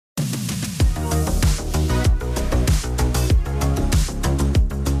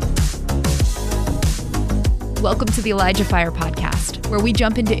Welcome to the ElijahFire podcast, where we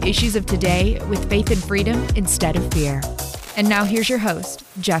jump into issues of today with faith and freedom instead of fear. And now here's your host,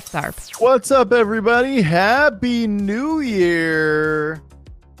 Jeff Tharp. What's up, everybody? Happy New Year.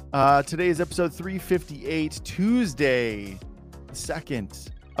 Today is episode 358, Tuesday, the second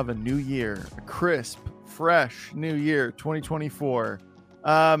of a new year, a crisp, fresh new year, 2024.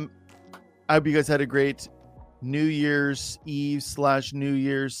 I hope you guys had a great New Year's Eve / New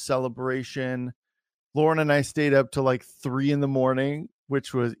Year's celebration. Lauren and I stayed up till like 3 a.m,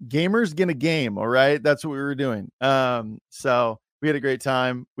 which was gamers gonna game. All right. That's what we were doing. So we had a great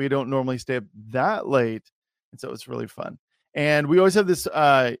time. We don't normally stay up that late. And so it was really fun. And we always have this,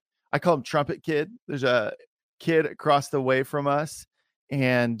 I call him Trumpet Kid. There's a kid across the way from us.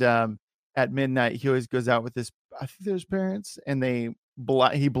 And at midnight, he always goes out with his, I think there's parents, and he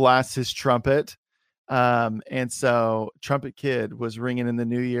blasts his trumpet. And so Trumpet Kid was ringing in the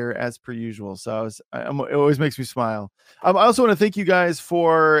new year as per usual. So it always makes me smile. I also want to thank you guys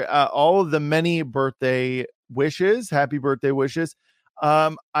for all of the many birthday wishes. Happy birthday wishes.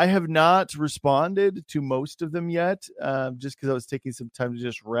 I have not responded to most of them yet, just because I was taking some time to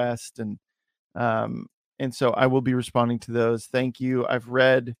just rest. And so I will be responding to those. Thank you. I've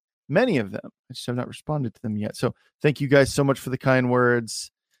read many of them. I just have not responded to them yet. So thank you guys so much for the kind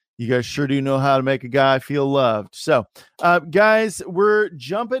words. You guys sure do know how to make a guy feel loved. So, guys, we're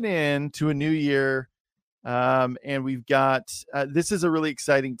jumping into a new year, and we've got, this is a really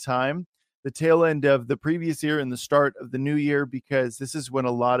exciting time, the tail end of the previous year and the start of the new year, because this is when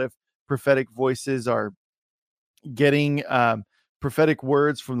a lot of prophetic voices are getting prophetic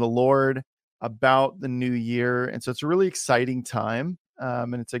words from the Lord about the new year. And so it's a really exciting time,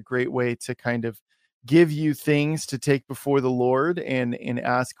 and it's a great way to kind of give you things to take before the Lord and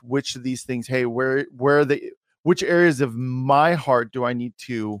ask which of these things, hey, which areas of my heart do I need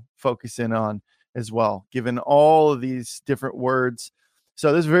to focus in on as well, given all of these different words.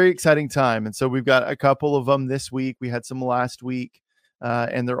 So this is a very exciting time. And so we've got a couple of them this week. We had some last week,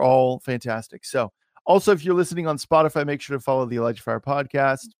 and they're all fantastic. So also, if you're listening on Spotify, make sure to follow the ElijahFire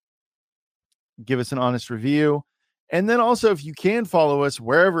podcast. Give us an honest review. And then also, if you can follow us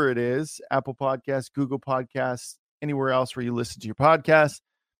wherever it is, Apple Podcasts, Google Podcasts, anywhere else where you listen to your podcast,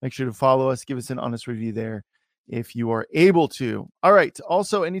 make sure to follow us. Give us an honest review there if you are able to. All right.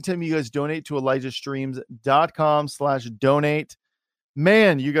 Also, anytime you guys donate to ElijahStreams.com/donate,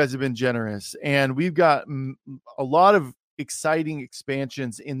 man, you guys have been generous. And we've got a lot of exciting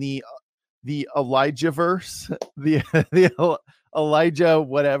expansions in the Elijah verse, the Elijah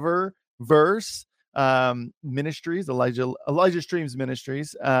whatever verse. Ministries, Elijah Streams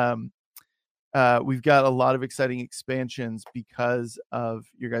Ministries. We've got a lot of exciting expansions because of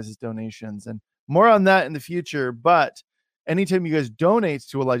your guys' donations, and more on that in the future. But anytime you guys donate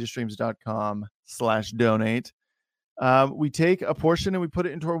to ElijahStreams.com/donate, we take a portion and we put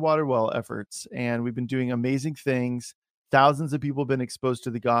it into our water well efforts, and we've been doing amazing things. Thousands of people have been exposed to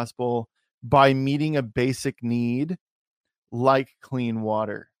the gospel by meeting a basic need like clean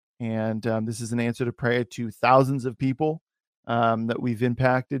water. And this is an answer to prayer to thousands of people that we've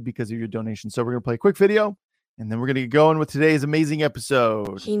impacted because of your donation. So we're going to play a quick video, and then we're going to get going with today's amazing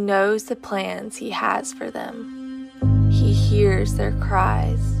episode. He knows the plans he has for them. He hears their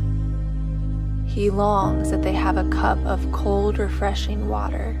cries. He longs that they have a cup of cold, refreshing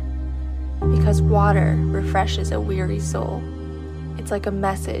water, because water refreshes a weary soul. It's like a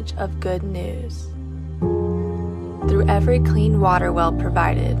message of good news. Through every clean water well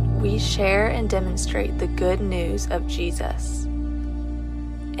provided, we share and demonstrate the good news of Jesus.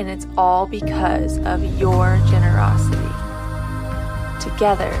 And it's all because of your generosity.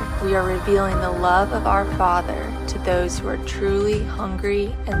 Together, we are revealing the love of our Father to those who are truly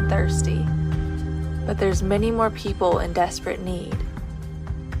hungry and thirsty. But there's many more people in desperate need.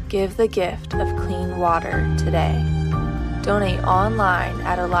 Give the gift of clean water today. Donate online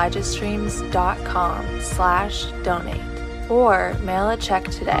at ElijahStreams.com/donate or mail a check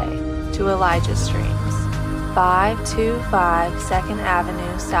today to Elijah Streams, 525 2nd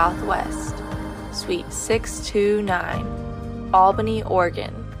Avenue Southwest, Suite 629, Albany,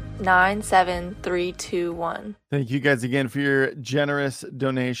 Oregon, 97321. Thank you guys again for your generous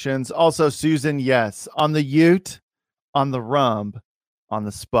donations. Also, Susan, yes, on the Ute, on the Rumb, on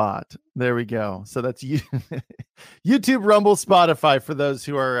the spot. There we go. So that's YouTube, Rumble, Spotify for those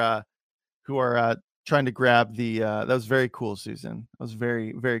who are trying to grab the that was very cool, Susan. That was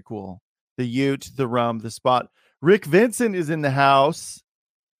very, very cool. The Ute, the Rumb, the spot. Rick Vincent is in the house.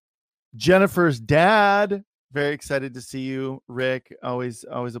 Jennifer's dad. Very excited to see you, Rick. Always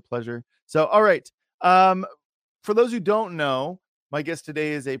a pleasure. So, all right. For those who don't know, my guest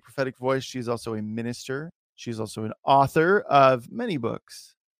today is a prophetic voice. She's also a minister. She's also an author of many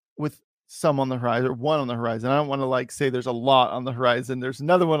books with some on the horizon, or one on the horizon. I don't want to say there's a lot on the horizon. There's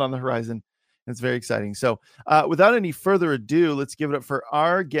another one on the horizon. It's very exciting. So without any further ado, let's give it up for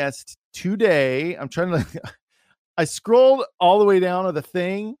our guest today. I scrolled all the way down to the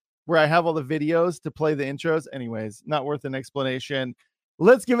thing where I have all the videos to play the intros. Anyways, not worth an explanation.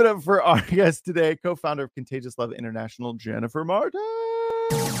 Let's give it up for our guest today, co-founder of Contagious Love International, Jennifer Martin.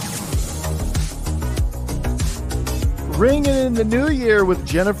 Ringing in the new year with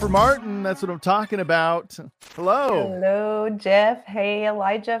Jennifer Martin. That's what I'm talking about. Hello. Hello, Jeff. Hey,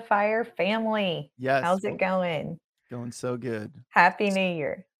 ElijahFire family. Yes. How's it going? Going so good. Happy New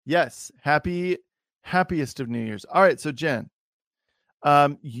Year. Yes. Happiest of New Year's. All right. So Jen,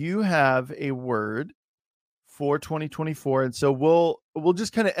 you have a word for 2024. And so we'll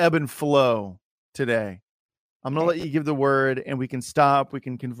just kind of ebb and flow today. I'm going to let you give the word and we can stop, we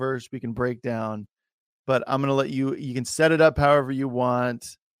can converse, we can break down, but I'm going to let you can set it up however you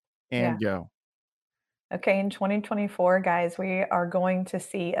want and go. Okay. In 2024, guys, we are going to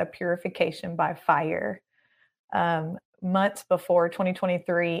see a purification by fire. Months before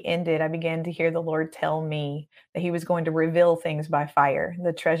 2023 ended, I began to hear the Lord tell me that he was going to reveal things by fire,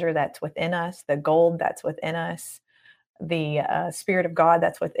 the treasure that's within us, the gold that's within us, the Spirit of God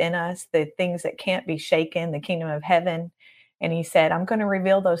that's within us, the things that can't be shaken, the kingdom of heaven. And he said, I'm going to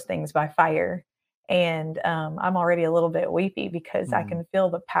reveal those things by fire. And I'm already a little bit weepy because I can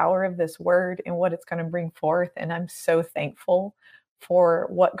feel the power of this word and what it's going to bring forth. And I'm so thankful for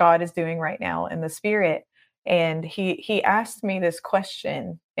what God is doing right now in the Spirit. And he asked me this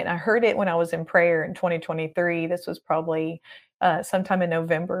question, and I heard it when I was in prayer in 2023. This was probably sometime in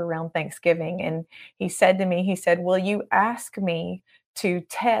November around Thanksgiving. And he said to me, will you ask me to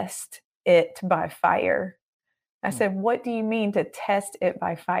test it by fire? I said, what do you mean to test it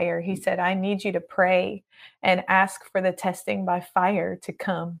by fire? He said, I need you to pray and ask for the testing by fire to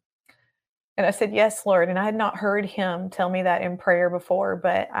come. And I said, yes, Lord. And I had not heard him tell me that in prayer before,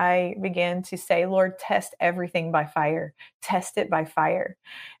 but I began to say, Lord, test everything by fire, test it by fire.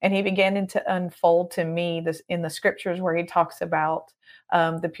 And he began to unfold to me this in the scriptures where he talks about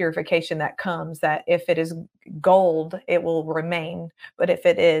the purification that comes, that if it is gold, it will remain. But if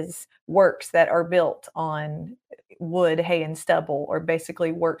it is works that are built on wood, hay, and stubble, or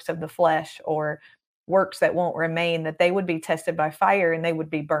basically works of the flesh, or works that won't remain, that they would be tested by fire and they would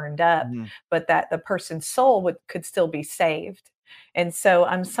be burned up, but that the person's soul could still be saved. And so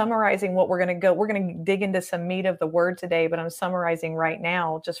I'm summarizing what we're going to dig into some meat of the word today, but I'm summarizing right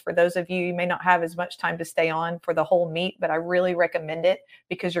now, just for those of you may not have as much time to stay on for the whole meat, but I really recommend it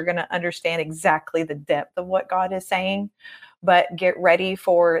because you're going to understand exactly the depth of what God is saying. But get ready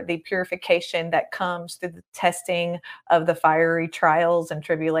for the purification that comes through the testing of the fiery trials and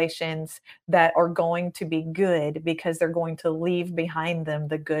tribulations that are going to be good because they're going to leave behind them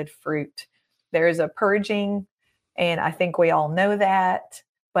the good fruit. There is a purging, and I think we all know that,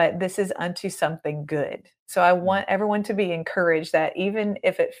 but this is unto something good. So I want everyone to be encouraged that even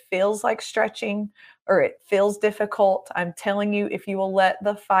if it feels like stretching or it feels difficult, I'm telling you, if you will let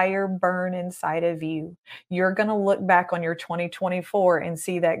the fire burn inside of you, you're going to look back on your 2024 and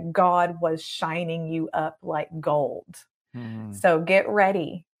see that God was shining you up like gold. So get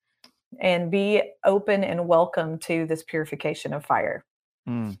ready and be open and welcome to this purification of fire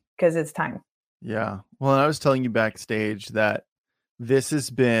because it's time. Yeah. Well, I was telling you backstage that this has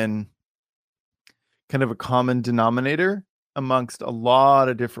been kind of a common denominator amongst a lot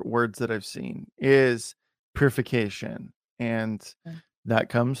of different words that I've seen is purification. And that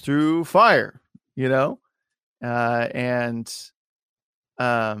comes through fire, so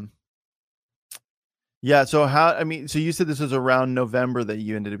so you said this was around November that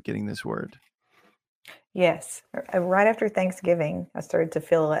you ended up getting this word. Yes. Right after Thanksgiving, I started to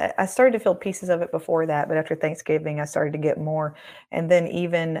feel pieces of it before that, but after Thanksgiving, I started to get more. And then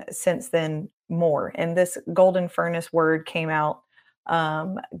even since then, more. And this golden furnace word came out.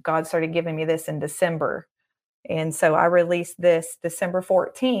 God started giving me this in December. And so I released this December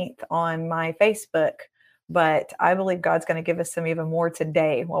 14th on my Facebook. But I believe God's going to give us some even more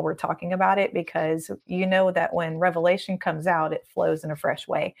today while we're talking about it, because you know that when revelation comes out, it flows in a fresh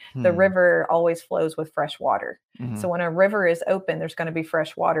way. The river always flows with fresh water. So when a river is open, there's going to be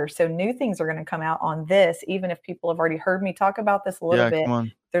fresh water. So new things are going to come out on this. Even if people have already heard me talk about this a little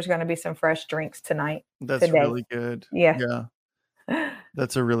bit, there's going to be some fresh drinks today. Really good. Yeah.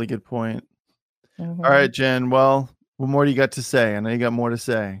 That's a really good point. All right, Jen. Well, what more do you got to say? I know you got more to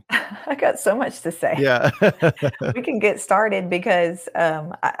say. I got so much to say. Yeah. We can get started because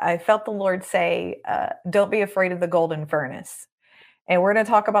I felt the Lord say, don't be afraid of the golden furnace. And we're going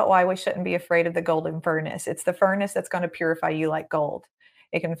to talk about why we shouldn't be afraid of the golden furnace. It's the furnace that's going to purify you like gold.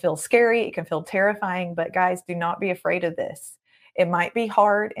 It can feel scary, it can feel terrifying, but guys, do not be afraid of this. It might be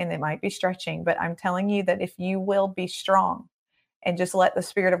hard and it might be stretching, but I'm telling you that if you will be strong and just let the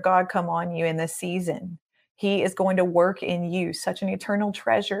Spirit of God come on you in this season, He is going to work in you such an eternal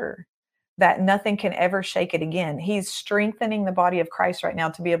treasure that nothing can ever shake it again. He's strengthening the body of Christ right now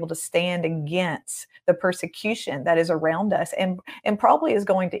to be able to stand against the persecution that is around us and probably is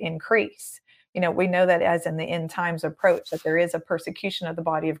going to increase. We know that as in the end times approach, that there is a persecution of the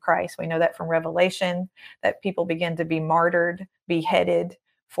body of Christ. We know that from Revelation, that people begin to be martyred, beheaded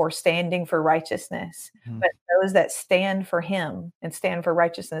for standing for righteousness. But those that stand for Him and stand for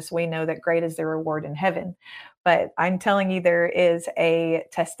righteousness, we know that great is their reward in heaven. But I'm telling you, there is a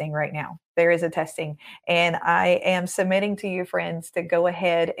testing right now. There is a testing. And I am submitting to you, friends, to go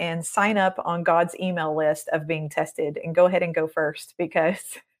ahead and sign up on God's email list of being tested, and go ahead and go first, because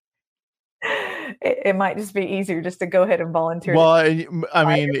it might just be easier just to go ahead and volunteer. Well, I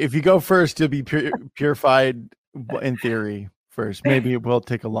mean, if you go first, you'll be purified in theory first. Maybe it will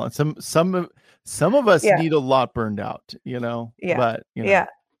take a long. Some of us need a lot burned out, Yeah. But yeah.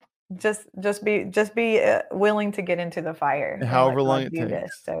 Just be willing to get into the fire. However long it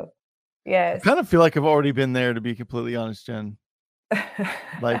takes. So, yes. I kind of feel like I've already been there, to be completely honest, Jen.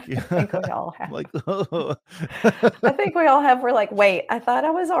 Like, I think we all have. Like, oh. I think we all have. We're like, wait, I thought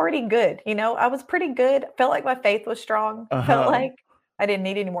I was already good. I was pretty good. Felt like my faith was strong. Felt like I didn't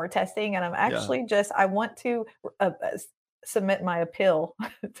need any more testing. And I'm actually I want to submit my appeal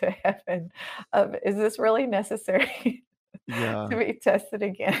to heaven of, is this really necessary to be tested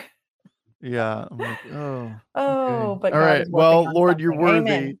again? Yeah. I'm like, okay. all But God right. is Well, on Lord, you're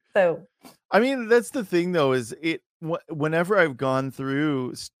worthy. Amen. So, I mean, that's the thing, though, is whenever I've gone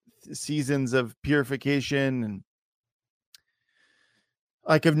through seasons of purification, and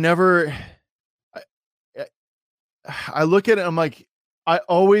like I've never, I look at it, I'm like, I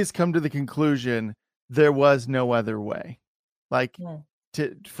always come to the conclusion there was no other way. Like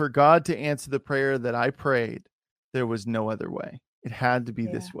for God to answer the prayer that I prayed, there was no other way. It had to be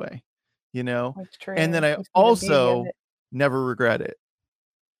this way, That's true. And then I also never regret it,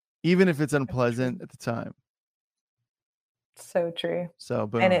 even if it's unpleasant at the time. So true. So,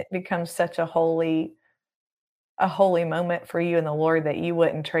 boom. And it becomes such a holy moment for you and the Lord that you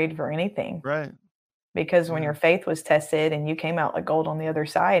wouldn't trade for anything. Right. Because when your faith was tested and you came out like gold on the other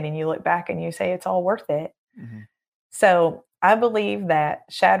side, and you look back and you say it's all worth it. So I believe that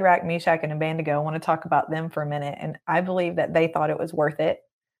Shadrach, Meshach, and Abednego, I want to talk about them for a minute. And I believe that they thought it was worth it,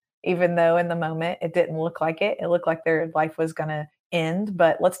 even though in the moment it didn't look like it. It looked like their life was going to end.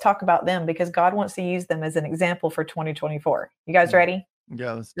 But let's talk about them, because God wants to use them as an example for 2024. You guys ready?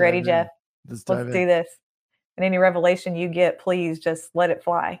 Yeah. Let's ready, Jeff? Let's do this. And any revelation you get, please just let it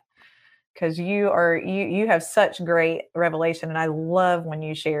fly, because you have such great revelation, and I love when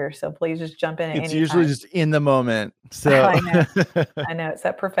you share. So please just jump in. It's usually just in the moment. So I know it's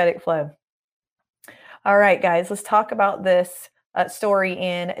that prophetic flow. All right, guys, let's talk about this story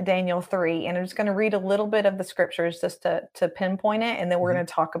in Daniel 3, and I'm just going to read a little bit of the scriptures just to pinpoint it, and then we're going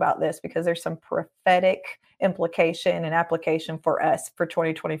to talk about this, because there's some prophetic implication and application for us for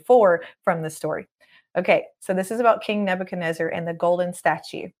 2024 from this story. Okay, so this is about King Nebuchadnezzar and the golden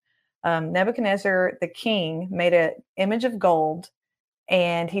statue. Nebuchadnezzar, the king, made an image of gold,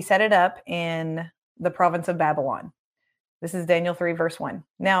 and he set it up in the province of Babylon. This is Daniel 3, verse 1.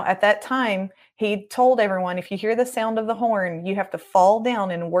 Now, at that time, he told everyone, if you hear the sound of the horn, you have to fall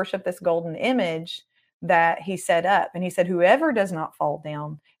down and worship this golden image that he set up. And he said, whoever does not fall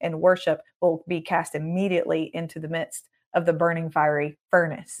down and worship will be cast immediately into the midst of the burning fiery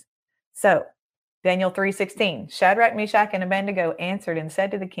furnace. So, Daniel 3:16, Shadrach, Meshach, and Abednego answered and said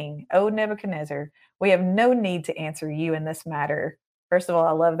to the king, O Nebuchadnezzar, we have no need to answer you in this matter. First of all,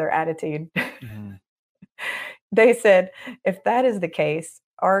 I love their attitude. They said, if that is the case,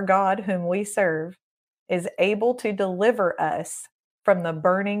 our God whom we serve is able to deliver us from the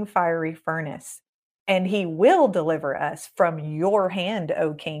burning fiery furnace, and he will deliver us from your hand,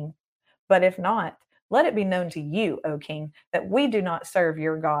 O king. But if not, let it be known to you, O king, that we do not serve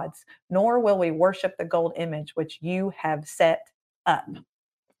your gods, nor will we worship the gold image which you have set up.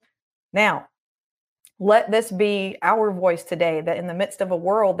 Now, let this be our voice today, that in the midst of a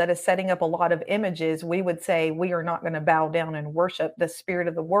world that is setting up a lot of images, we would say we are not going to bow down and worship the spirit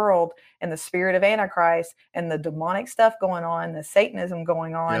of the world and the spirit of Antichrist and the demonic stuff going on, the Satanism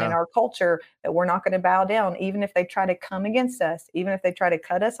going on in our culture, that we're not going to bow down, even if they try to come against us, even if they try to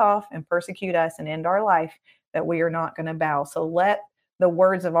cut us off and persecute us and end our life, that we are not going to bow. So let the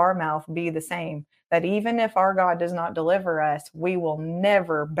words of our mouth be the same, that even if our God does not deliver us, we will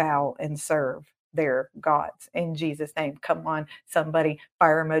never bow and serve their gods in Jesus' name. Come on, somebody,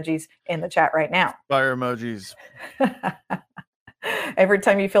 fire emojis in the chat right now. Fire emojis. Every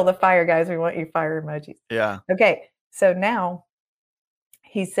time you feel the fire, guys, we want you fire emojis. Yeah. Okay, so now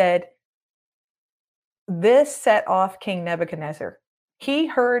he said, this set off King Nebuchadnezzar. He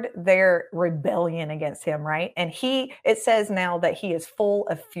heard their rebellion against him, right? And it says now that he is full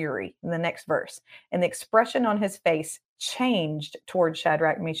of fury in the next verse. And the expression on his face changed toward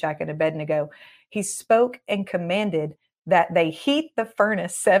Shadrach, Meshach, and Abednego. He spoke and commanded that they heat the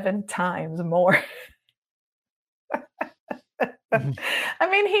furnace 7 times more. I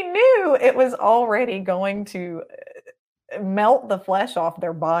mean, he knew it was already going to melt the flesh off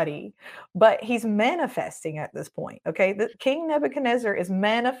their body, but he's manifesting at this point. Okay, King Nebuchadnezzar is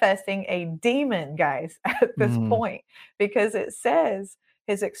manifesting a demon, guys, at this point, because it says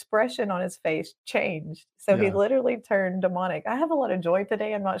his expression on his face changed. So he literally turned demonic. I have a lot of joy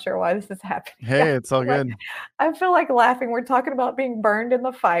today. I'm not sure why this is happening. Hey, it's all good. I feel like laughing. We're talking about being burned in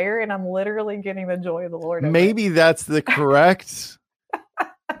the fire, and I'm literally getting the joy of the Lord. Maybe that's the correct.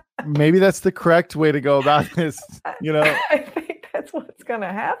 Maybe that's the correct way to go about this. You know, I think that's what's going to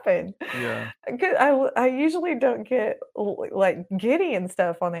happen. Yeah. I usually don't get like giddy and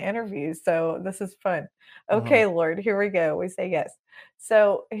stuff on the interviews, so this is fun. Okay, Lord, here we go. We say yes.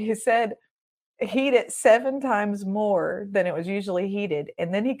 So he said, heat it 7 times more than it was usually heated.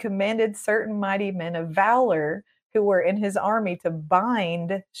 And then he commanded certain mighty men of valor who were in his army to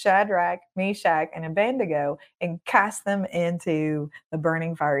bind Shadrach, Meshach, and Abednego and cast them into the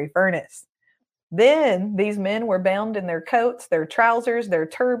burning fiery furnace. Then these men were bound in their coats, their trousers, their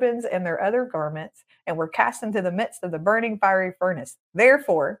turbans, and their other garments, and were cast into the midst of the burning fiery furnace.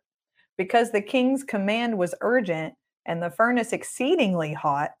 Therefore, because the king's command was urgent and the furnace exceedingly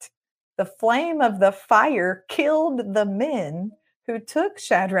hot, the flame of the fire killed the men who took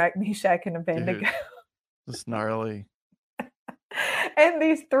Shadrach, Meshach, and Abednego. It's gnarly. And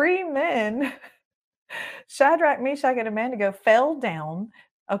these 3 men, Shadrach, Meshach, and Abednego, fell down.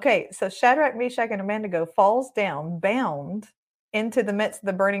 Okay, so Shadrach, Meshach, and Abednego falls down, bound into the midst of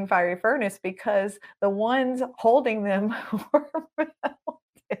the burning fiery furnace because the ones holding them were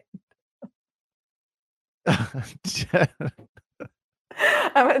melted.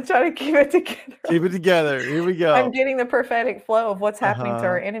 I'm going to try to keep it together. Keep it together. Here we go. I'm getting the prophetic flow of what's happening to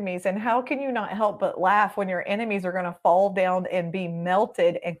our enemies. And how can you not help but laugh when your enemies are going to fall down and be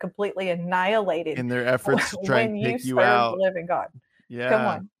melted and completely annihilated in their efforts to try and take you out? The living God. Yeah. Come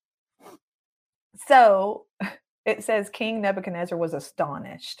on. So it says King Nebuchadnezzar was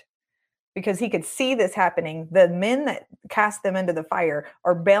astonished because he could see this happening. The men that cast them into the fire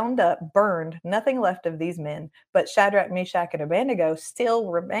are bound up, burned, nothing left of these men, but Shadrach, Meshach, and Abednego still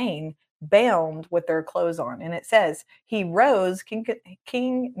remain bound with their clothes on. And it says, he rose,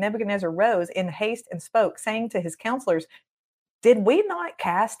 King Nebuchadnezzar rose in haste and spoke, saying to his counselors, did we not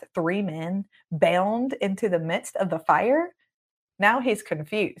cast 3 men bound into the midst of the fire? Now he's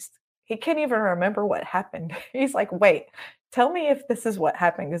confused. He can't even remember what happened. He's like, wait, tell me if this is what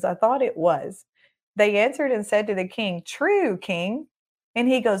happened, because I thought it was. They answered and said to the king, true, king. And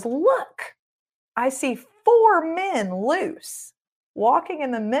he goes, look, I see 4 men loose, walking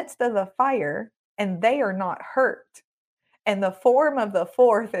in the midst of the fire, and they are not hurt. And the form of the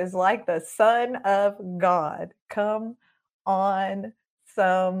 4th is like the Son of God. Come on,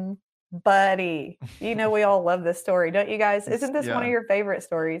 somebody. You know, we all love this story, don't you guys? Isn't this one of your favorite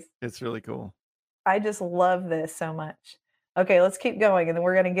stories? It's really cool. I just love this so much. Okay, let's keep going, and then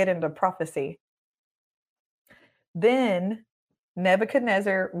we're going to get into prophecy. Then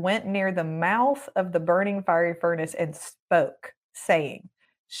Nebuchadnezzar went near the mouth of the burning fiery furnace and spoke, saying,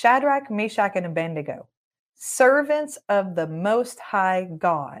 Shadrach, Meshach, and Abednego, servants of the Most High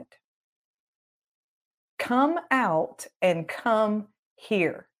God, come out and come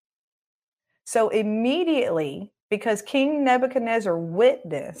here. So immediately, because King Nebuchadnezzar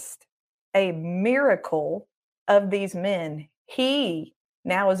witnessed a miracle of these men, he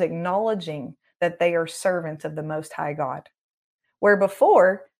now is acknowledging that they are servants of the Most High God. Where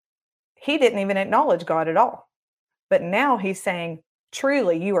before, he didn't even acknowledge God at all. But now he's saying,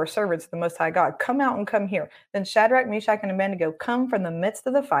 truly, you are servants of the Most High God. Come out and come here. Then Shadrach, Meshach, and Abednego come from the midst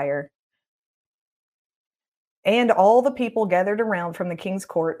of the fire. And all the people gathered around from the king's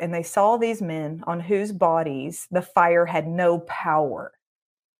court, and they saw these men on whose bodies the fire had no power.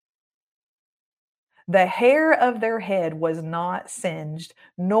 The hair of their head was not singed,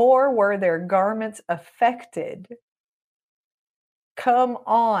 nor were their garments affected. Come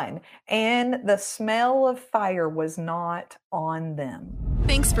on. And the smell of fire was not on them.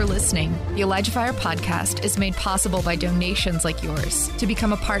 Thanks for listening. The ElijahFire podcast is made possible by donations like yours. To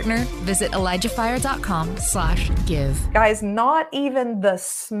become a partner, visit ElijahFire.com/give. Guys, not even the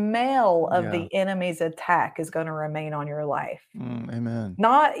smell of the enemy's attack is going to remain on your life. Amen.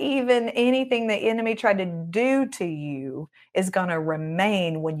 Not even anything the enemy tried to do to you is going to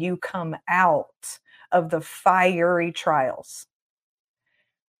remain when you come out of the fiery trials.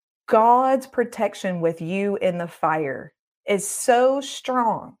 God's protection with you in the fire is so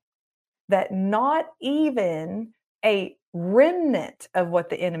strong that not even a remnant of what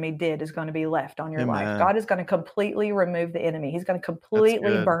the enemy did is going to be left on your life. God is going to completely remove the enemy. He's going to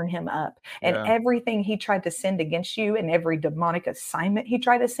completely burn him up. And everything he tried to send against you, and every demonic assignment he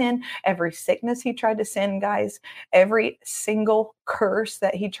tried to send, every sickness he tried to send, guys, every single curse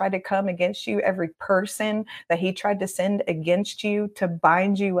that he tried to come against you, every person that he tried to send against you to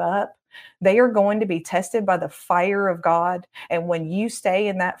bind you up, they are going to be tested by the fire of God. And when you stay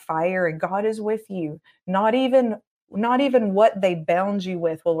in that fire and God is with you, not even what they bound you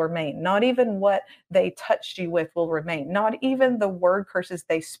with will remain. Not even what they touched you with will remain. Not even the word curses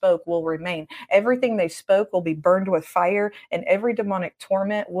they spoke will remain. Everything they spoke will be burned with fire, and every demonic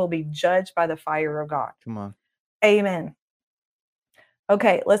torment will be judged by the fire of God. Come on. Amen.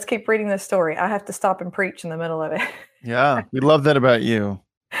 Okay, let's keep reading this story. I have to stop and preach in the middle of it. Yeah, we love that about you.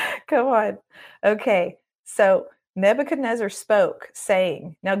 Come on. Okay, so Nebuchadnezzar spoke,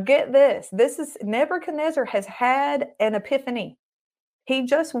 saying, now get this. This is Nebuchadnezzar has had an epiphany. He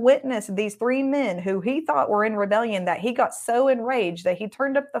just witnessed these three men who he thought were in rebellion, that he got so enraged that he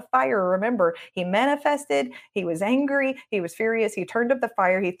turned up the fire. Remember, he manifested, he was angry, he was furious, he turned up the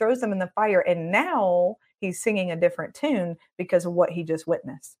fire, he throws them in the fire, and now he's singing a different tune because of what he just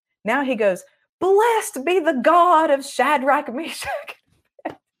witnessed. Now he goes, blessed be the God of Shadrach, Meshach.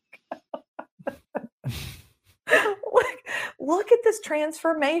 Look at this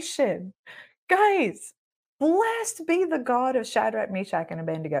transformation. Guys, blessed be the God of Shadrach, Meshach, and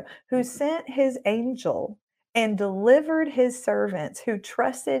Abednego, who sent his angel and delivered his servants who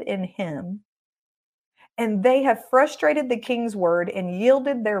trusted in him. And they have frustrated the king's word and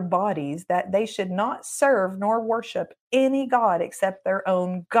yielded their bodies that they should not serve nor worship any God except their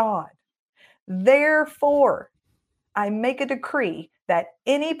own God. Therefore, I make a decree that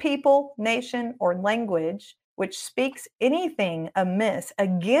any people, nation, or language which speaks anything amiss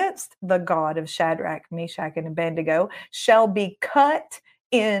against the God of Shadrach, Meshach, and Abednego shall be cut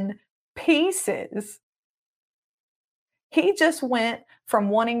in pieces. He just went from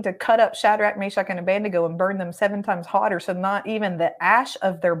wanting to cut up Shadrach, Meshach, and Abednego and burn them 7 times hotter so not even the ash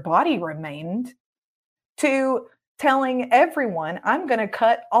of their body remained, to telling everyone, I'm going to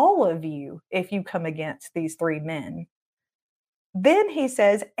cut all of you if you come against these 3 men. Then he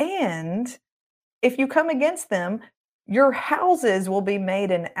says, and if you come against them, your houses will be made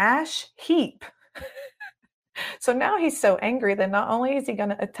an ash heap. So now he's so angry that not only is he going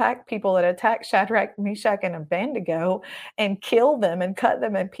to attack people that attack Shadrach, Meshach, and Abednego and kill them and cut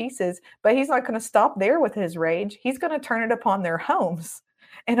them in pieces, but he's not going to stop there with his rage. He's going to turn it upon their homes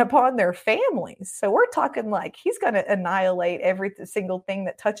and upon their families. So we're talking like he's going to annihilate every single thing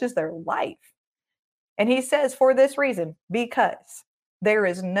that touches their life. And he says, for this reason, because there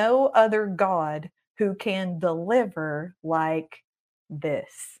is no other God who can deliver like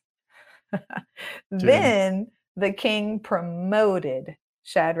this. Then the king promoted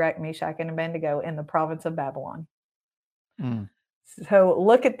Shadrach, Meshach, and Abednego in the province of Babylon. So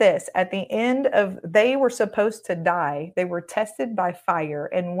look at this. At the end of, they were supposed to die. They were tested by fire.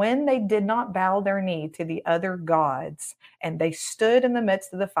 And when they did not bow their knee to the other gods, and they stood in the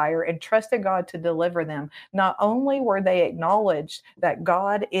midst of the fire and trusted God to deliver them, not only were they acknowledged that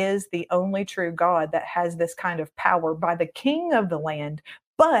God is the only true God that has this kind of power by the king of the land,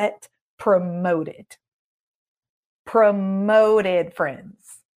 but promoted. Promoted,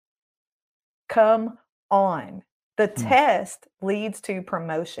 friends. Come on. The test leads to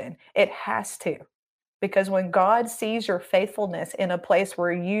promotion. It has to. Because when God sees your faithfulness in a place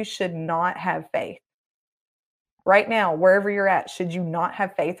where you should not have faith, right now, wherever you're at, should you not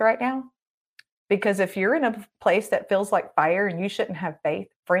have faith right now? Because if you're in a place that feels like fire and you shouldn't have faith,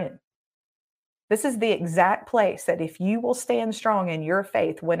 friend, this is the exact place that if you will stand strong in your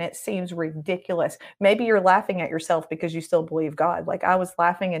faith when it seems ridiculous, maybe you're laughing at yourself because you still believe God. Like I was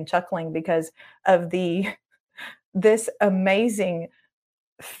laughing and chuckling because of this amazing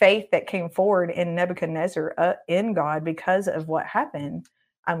faith that came forward in Nebuchadnezzar in God because of what happened.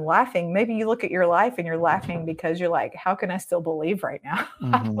 I'm laughing. Maybe you look at your life and you're laughing because you're like, how can I still believe right now?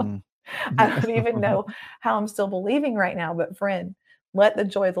 I don't even know how I'm still believing right now. But friend, Let the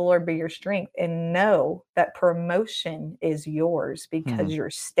joy of the Lord be your strength, and know that promotion is yours because you're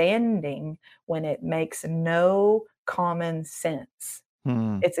standing when it makes no common sense.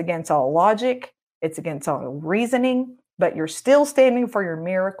 It's against all logic. It's against all reasoning, but you're still standing for your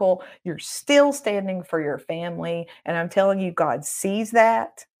miracle. You're still standing for your family. And I'm telling you, God sees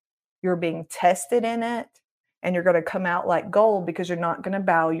that. You're being tested in it, and you're going to come out like gold because you're not going to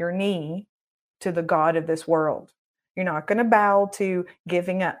bow your knee to the God of this world. You're not going to bow to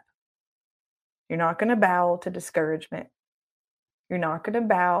giving up. You're not going to bow to discouragement. You're not going to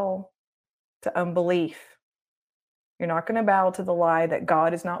bow to unbelief. You're not going to bow to the lie that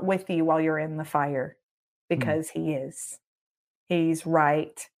God is not with you while you're in the fire, because he is. He's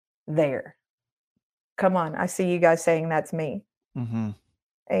right there. Come on. I see you guys saying that's me.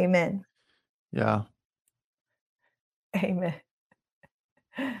 Amen. Yeah. Amen.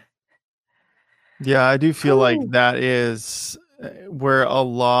 Yeah, I do feel like that is where a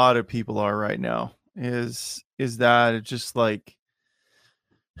lot of people are right now. Is that it's just like,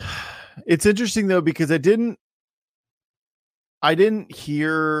 it's interesting though, because I didn't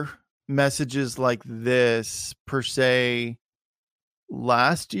hear messages like this per se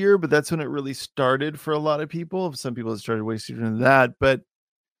last year, but that's when it really started for a lot of people. Some people have started way sooner than that, but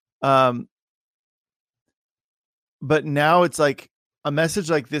now it's like a message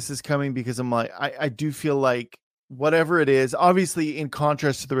like this is coming because I'm like, I do feel like whatever it is, obviously in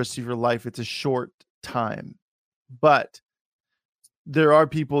contrast to the rest of your life, it's a short time, but there are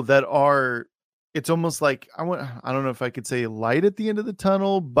people that are, it's almost like, I don't know if I could say light at the end of the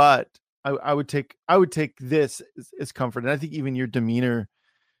tunnel, but I would take this as comfort. And I think even your demeanor,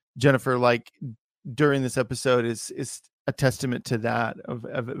 Jennifer, like during this episode is a testament to that, of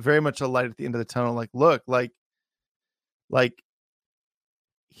very much a light at the end of the tunnel. Like, look, like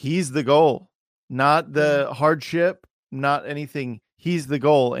he's the goal, not the hardship, not anything. He's the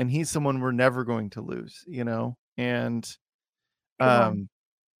goal, and he's someone we're never going to lose, and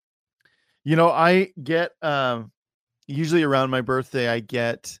I get usually around my birthday, I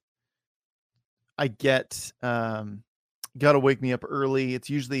get gotta wake me up early. It's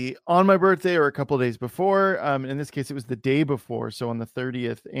usually on my birthday or a couple of days before. In this case, it was the day before, so on the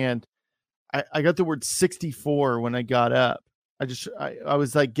 30th, and I got the word 64 when I got up. I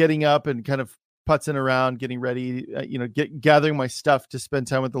was like getting up and kind of putzing around, getting ready, gathering my stuff to spend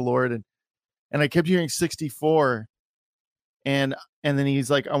time with the Lord, and I kept hearing 64, and then he's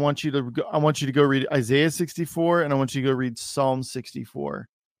like, I want you to go read Isaiah 64, and I want you to go read Psalm 64.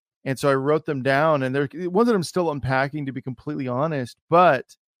 And so I wrote them down, and they're ones that I'm still unpacking, to be completely honest,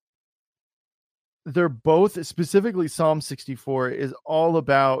 but they're both, specifically Psalm 64 is all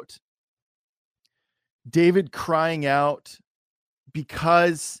about David crying out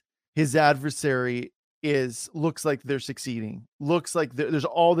because his adversary looks like they're succeeding, looks like there's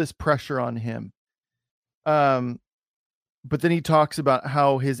all this pressure on him. But then he talks about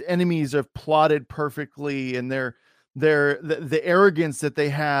how his enemies have plotted perfectly, and the arrogance that they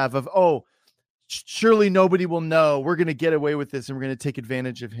have of, surely nobody will know, we're going to get away with this and we're going to take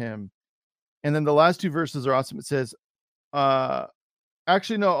advantage of him. And then the last two verses are awesome. It says,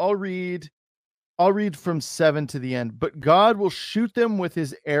 actually, no, I'll read from 7 to the end. But God will shoot them with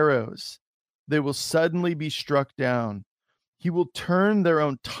his arrows. They will suddenly be struck down. He will turn their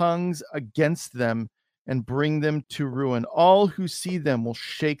own tongues against them and bring them to ruin. All who see them will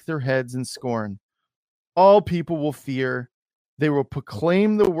shake their heads in scorn. All people will fear. They will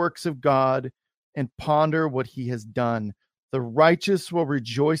proclaim the works of God and ponder what he has done. The righteous will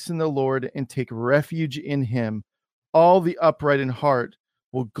rejoice in the Lord and take refuge in him. All the upright in heart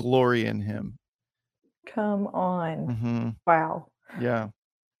will glory in him. Come on. Wow. Yeah.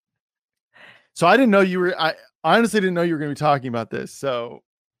 So I didn't know I honestly didn't know you were going to be talking about this. So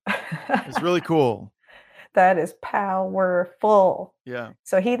it's really cool. That is powerful. Yeah.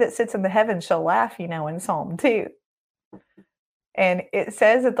 So he that sits in the heavens shall laugh, in Psalm 2. And it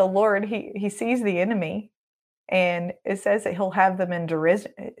says that the Lord, he sees the enemy, and it says that he'll have them in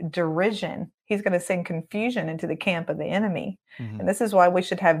derision. He's going to send confusion into the camp of the enemy. And this is why we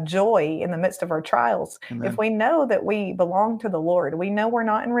should have joy in the midst of our trials. Amen. If we know that we belong to the Lord, we know we're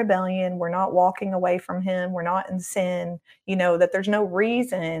not in rebellion, we're not walking away from him, we're not in sin, that there's no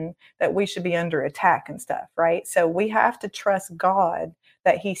reason that we should be under attack and stuff, right? So we have to trust God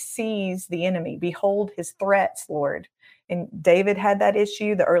that he sees the enemy. Behold his threats, Lord. And David had that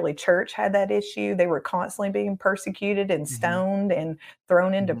issue. The early church had that issue. They were constantly being persecuted and stoned and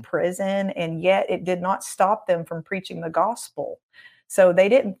thrown into prison. And yet it did not stop them from preaching the gospel. So they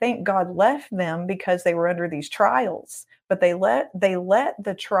didn't think God left them because they were under these trials, but they let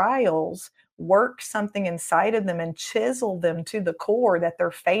the trials work something inside of them and chisel them to the core that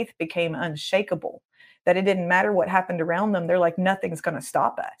their faith became unshakable, that it didn't matter what happened around them. They're like, nothing's going to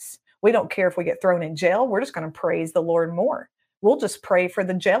stop us. We don't care if we get thrown in jail. We're just going to praise the Lord more. We'll just pray for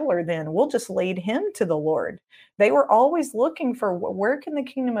the jailer then. We'll just lead him to the Lord. They were always looking for, where can the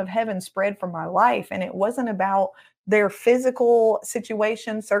kingdom of heaven spread for my life? And it wasn't about their physical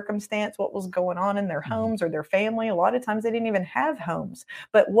situation, circumstance, what was going on in their homes or their family. A lot of times they didn't even have homes.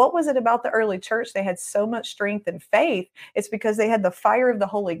 But what was it about the early church? They had so much strength and faith. It's because they had the fire of the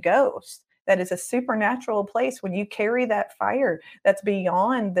Holy Ghost. That is a supernatural place when you carry that fire that's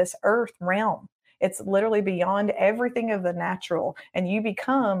beyond this earth realm. It's literally beyond everything of the natural. And you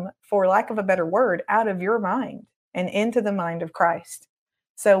become, for lack of a better word, out of your mind and into the mind of Christ.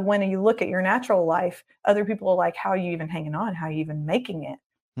 So when you look at your natural life, other people are like, how are you even hanging on? How are you even making it?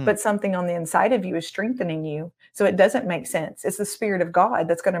 But something on the inside of you is strengthening you. So it doesn't make sense. It's the Spirit of God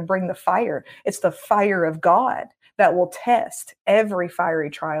that's going to bring the fire. It's the fire of God that will test every fiery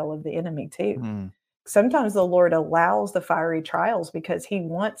trial of the enemy too. Sometimes the Lord allows the fiery trials because he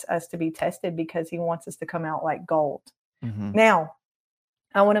wants us to be tested, because he wants us to come out like gold. Now,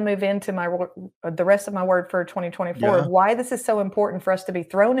 I want to move into the rest of my word for 2024 of why this is so important for us to be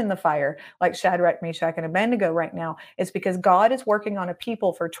thrown in the fire like Shadrach, Meshach, and Abednego right now. Is because God is working on a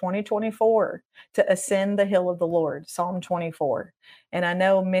people for 2024 to ascend the hill of the Lord, Psalm 24. And I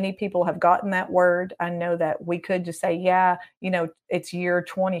know many people have gotten that word. I know that we could just say, yeah, it's year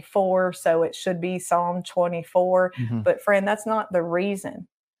 24, so it should be Psalm 24. But friend, that's not the reason.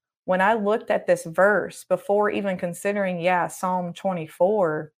 When I looked at this verse before even considering, Psalm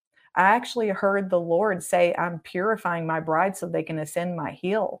 24, I actually heard the Lord say, I'm purifying my bride so they can ascend my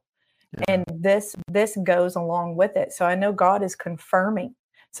hill. And this goes along with it. So I know God is confirming.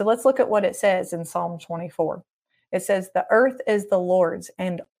 So let's look at what it says in Psalm 24. It says, the earth is the Lord's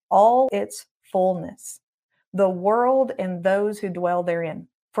and all its fullness, the world and those who dwell therein.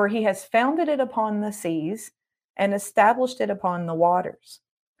 For he has founded it upon the seas and established it upon the waters.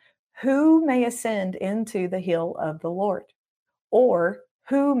 Who may ascend into the hill of the Lord? Or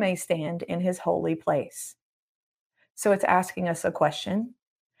who may stand in his holy place? So it's asking us a question,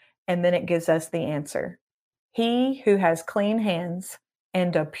 and then it gives us the answer. He who has clean hands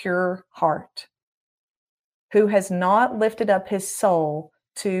and a pure heart, who has not lifted up his soul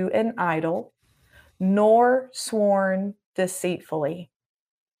to an idol, nor sworn deceitfully.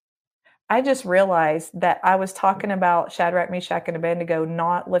 I just realized that I was talking about Shadrach, Meshach, and Abednego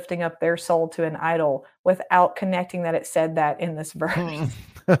not lifting up their soul to an idol without connecting that it said that in this verse.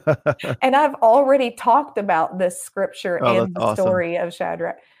 And I've already talked about this scripture and the story of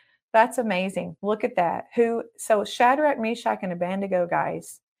Shadrach. That's amazing. Look at that. So Shadrach, Meshach, and Abednego,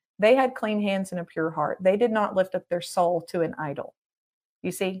 guys, they had clean hands and a pure heart. They did not lift up their soul to an idol.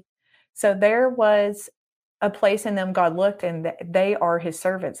 You see? So there was a place in them God looked, and they are his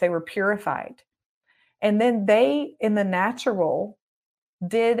servants. They were purified. And then they, in the natural,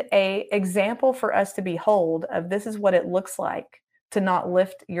 did a example for us to behold of this is what it looks like to not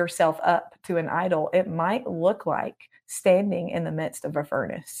lift yourself up to an idol. It might look like standing in the midst of a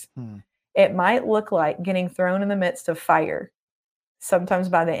furnace. It might look like getting thrown in the midst of fire, sometimes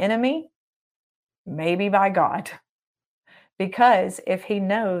by the enemy, maybe by God. Because if he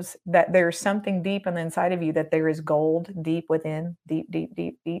knows that there's something deep on the inside of you, that there is gold deep within, deep, deep,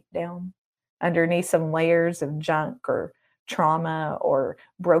 deep, deep down, underneath some layers of junk or trauma or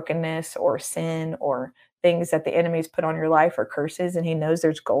brokenness or sin or things that the enemy's put on your life or curses, and he knows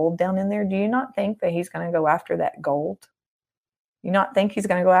there's gold down in there, do you not think that he's going to go after that gold? You not think he's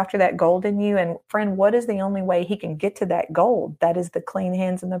going to go after that gold in you? And friend, what is the only way he can get to that gold? That is the clean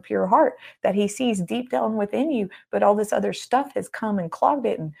hands and the pure heart that he sees deep down within you. But all this other stuff has come and clogged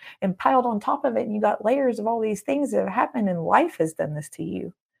it and piled on top of it. And you got layers of all these things that have happened, and life has done this to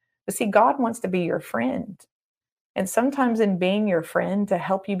you. But see, God wants to be your friend. And sometimes in being your friend, to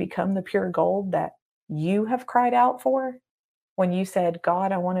help you become the pure gold that you have cried out for, when you said,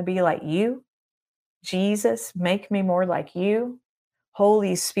 God, I want to be like you. Jesus, make me more like you.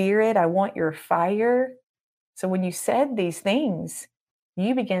 Holy Spirit, I want your fire. So when you said these things,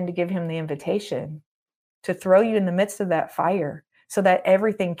 you began to give him the invitation to throw you in the midst of that fire so that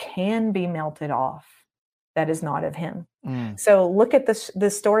everything can be melted off that is not of him. So look at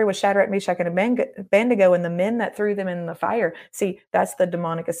this story with Shadrach, Meshach, and Abednego and the men that threw them in the fire. See, that's the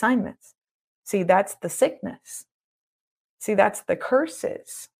demonic assignments. See, that's the sickness. See, that's the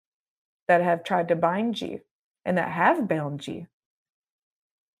curses that have tried to bind you and that have bound you.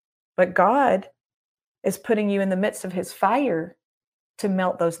 But God is putting you in the midst of his fire to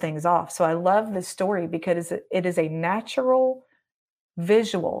melt those things off. So I love this story because it is a natural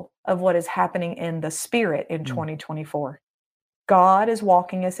visual of what is happening in the spirit in 2024. God is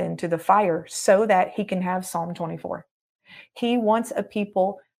walking us into the fire so that he can have Psalm 24. He wants a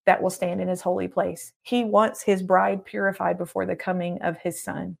people that will stand in his holy place. He wants his bride purified before the coming of his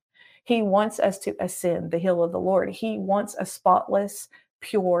son. He wants us to ascend the hill of the Lord. He wants a spotless,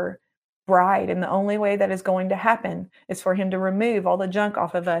 pure bride. And the only way that is going to happen is for him to remove all the junk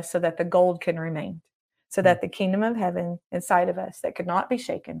off of us so that the gold can remain, so that the kingdom of heaven inside of us that could not be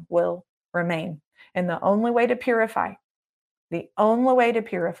shaken will remain. And the only way to purify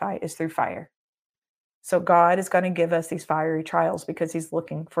is through fire. So God is going to give us these fiery trials because he's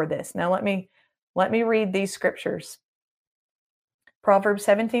looking for this. Now let me read these scriptures. Proverbs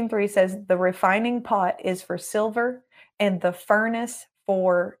 17:3 says, the refining pot is for silver and the furnace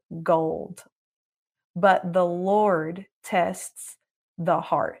for gold, but the Lord tests the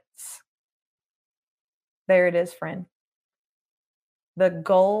hearts. There it is, friend. The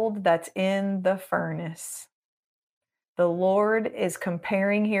gold that's in the furnace. The Lord is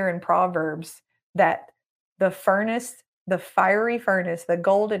comparing here in Proverbs that the furnace, the fiery furnace, the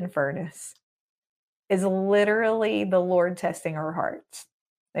golden furnace, is literally the Lord testing our hearts.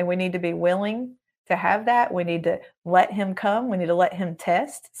 And we need to be willing to have that. We need to let him come. We need to let him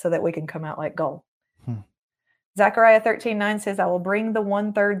test so that we can come out like gold. Zechariah 13:9 says, I will bring the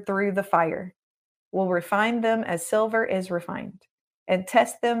 1/3 through the fire, will refine them as silver is refined, and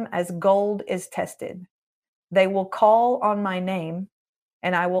test them as gold is tested. They will call on my name,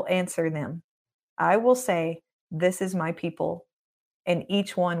 and I will answer them. I will say, this is my people, and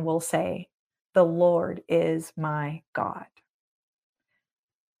each one will say, the Lord is my God.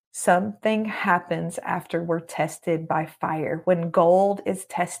 Something happens after we're tested by fire. When gold is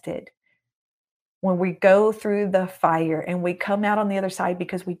tested, when we go through the fire and we come out on the other side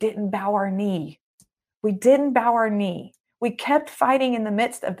because we didn't bow our knee. We didn't bow our knee. We kept fighting in the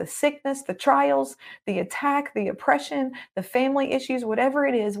midst of the sickness, the trials, the attack, the oppression, the family issues, whatever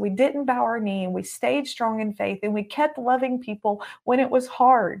it is. We didn't bow our knee and we stayed strong in faith and we kept loving people when it was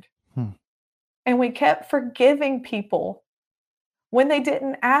hard. And we kept forgiving people when they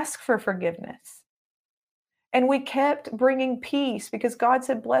didn't ask for forgiveness. And we kept bringing peace because God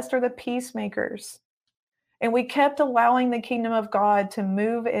said, blessed are the peacemakers. And we kept allowing the kingdom of God to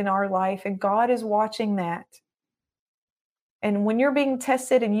move in our life. And God is watching that. And when you're being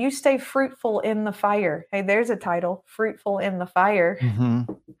tested and you stay fruitful in the fire, hey, there's a title, fruitful in the fire.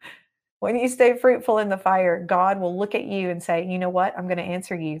 When you stay fruitful in the fire, God will look at you and say, you know what? I'm going to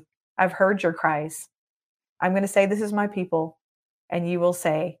answer you. I've heard your cries. I'm going to say, this is my people. And you will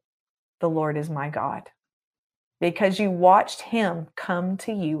say, the Lord is my God. Because you watched him come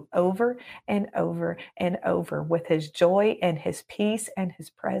to you over and over and over with his joy and his peace and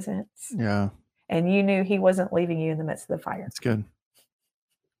his presence. Yeah. And you knew he wasn't leaving you in the midst of the fire. That's good.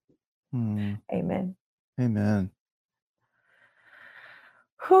 Amen. Amen.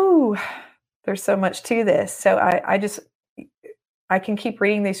 Whew. There's so much to this. So I can keep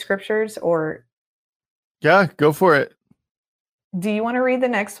reading these scriptures, or Yeah, go for it. do you want to read the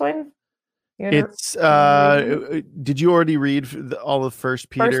next one? It's did you already read all of First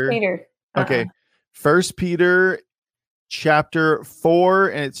Peter? 1 Peter. Okay. 1 Peter chapter 4,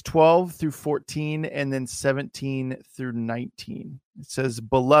 and it's 12 through 14 and then 17 through 19. It says,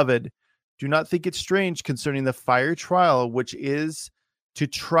 beloved, do not think it strange concerning the fire trial, which is to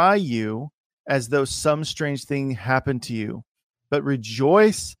try you as though some strange thing happened to you, but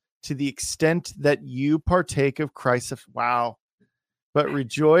rejoice to the extent that you partake of Christ's but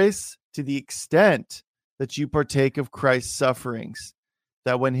rejoice to the extent that you partake of Christ's sufferings,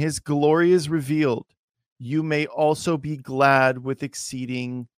 that when his glory is revealed, you may also be glad with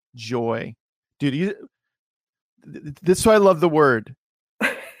exceeding joy. Dude, this is why I love the word.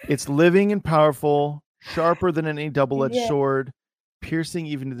 It's living and powerful, sharper than any double-edged sword, piercing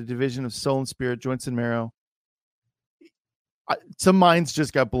even to the division of soul and spirit, joints and marrow. Some minds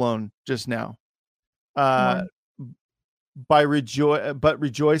just got blown just now. But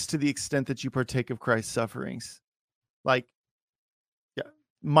rejoice to the extent that you partake of Christ's sufferings.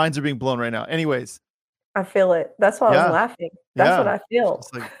 Minds are being blown right now. Anyways, I feel it. That's why I was laughing. That's what I feel.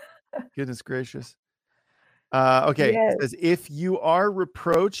 It's like, goodness gracious. Okay. Yes. It says, if you are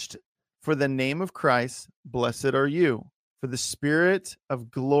reproached for the name of Christ, blessed are you, for the spirit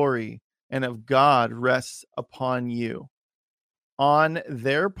of glory and of God rests upon you. On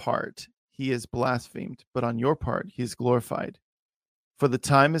their part, he is blasphemed, but on your part, he is glorified. For the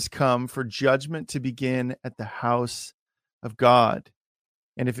time has come for judgment to begin at the house of God.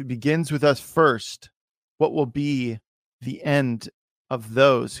 And if it begins with us first, what will be the end of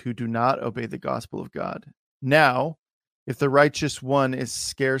those who do not obey the gospel of God? Now, If the righteous one is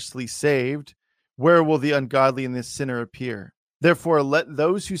scarcely saved, where will the ungodly and the sinner appear? Therefore, let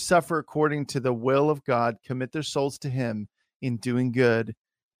those who suffer according to the will of God commit their souls to him in doing good,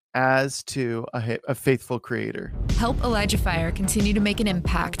 as to a faithful creator. Help ElijahFire continue to make an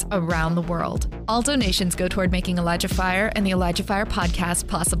impact around the world. All donations go toward making ElijahFire and the ElijahFire podcast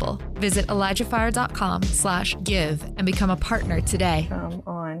possible. Visit ElijahFire.com/give and become a partner today. Come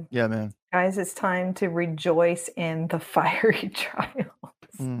on. Yeah, man. Guys, it's time to rejoice in the fiery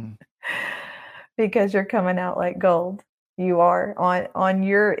trials because you're coming out like gold. You are on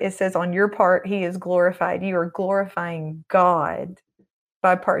your, it says on your part, he is glorified. You are glorifying God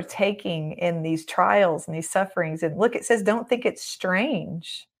by partaking in these trials and these sufferings. And look, it says, don't think it's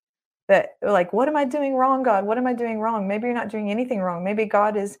strange that, like, what am I doing wrong, God? What am I doing wrong? Maybe you're not doing anything wrong. Maybe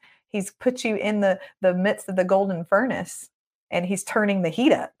God he's put you in the midst of the golden furnace and he's turning the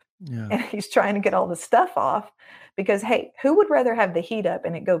heat up and he's trying to get all the stuff off because, hey, who would rather have the heat up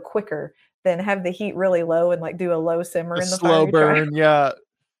and it go quicker than have the heat really low and like do a low simmer in the slow burn? trial? Yeah.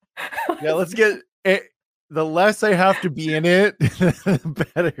 Yeah. Let's get it. The less I have to be in it, the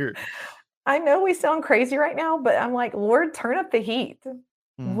better. I know we sound crazy right now, but I'm like, Lord, turn up the heat.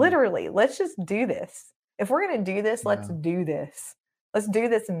 Literally, let's just do this. If we're going to do this, let's do this. Let's do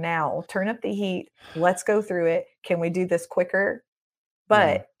this now. Turn up the heat. Let's go through it. Can we do this quicker?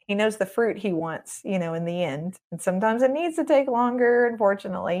 But he knows the fruit he wants, in the end. And sometimes it needs to take longer,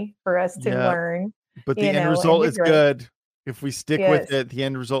 unfortunately, for us to learn. But the end result is good. If we stick with it, the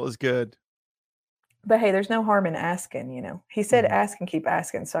end result is good. But hey, there's no harm in asking, He said, ask and keep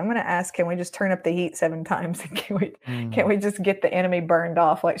asking. So I'm going to ask, can we just turn up the heat 7 times? And can we just get the enemy burned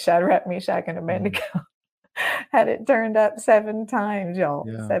off like Shadrach, Meshach, and Abednego? Had it turned up 7 times, y'all.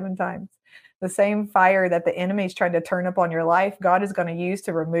 7 times. The same fire that the enemy's trying to turn up on your life, God is going to use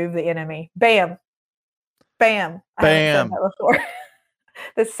to remove the enemy. Bam. Bam. Bam. I haven't said that before.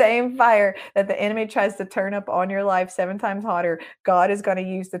 The same fire that the enemy tries to turn up on your life 7 times hotter, God is going to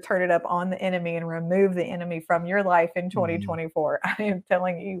use to turn it up on the enemy and remove the enemy from your life in 2024. I am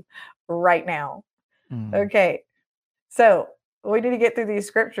telling you right now. Okay. So we need to get through these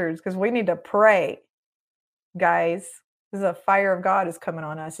scriptures because we need to pray, guys. This is a fire of God is coming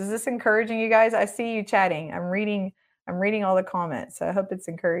on us. Is this encouraging you guys? I see you chatting. I'm reading all the comments. So I hope it's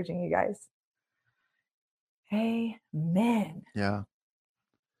encouraging you guys. Amen. Yeah.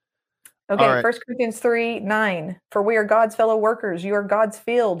 Okay, right. 1 Corinthians 3:9. For we are God's fellow workers. You are God's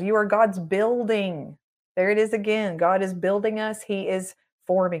field. You are God's building. There it is again. God is building us. He is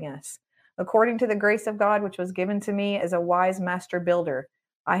forming us. According to the grace of God, which was given to me as a wise master builder,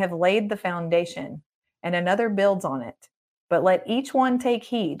 I have laid the foundation, and another builds on it. But let each one take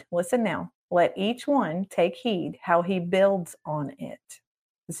heed. Listen now. Let each one take heed how he builds on it.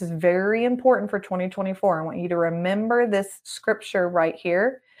 This is very important for 2024. I want you to remember this scripture right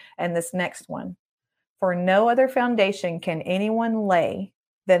here and this next one. For no other foundation can anyone lay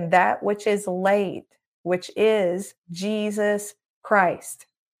than that which is laid, which is Jesus Christ.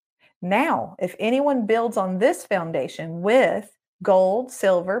 Now, if anyone builds on this foundation with gold,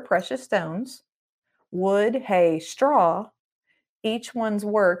 silver, precious stones, wood, hay, straw, each one's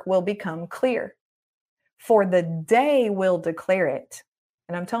work will become clear. For the day will declare it.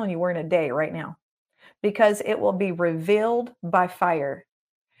 And I'm telling you, we're in a day right now. Because it will be revealed by fire.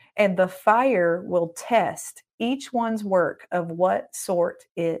 And the fire will test each one's work of what sort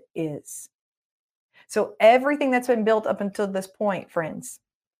it is. So everything that's been built up until this point, friends,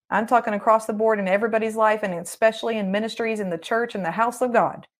 I'm talking across the board in everybody's life, and especially in ministries, in the church, in the house of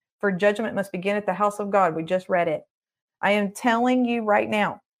God. For judgment must begin at the house of God. We just read it. I am telling you right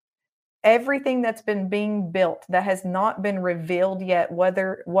now, everything that's been being built that has not been revealed yet,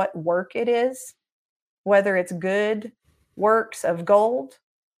 what work it is, whether it's good works of gold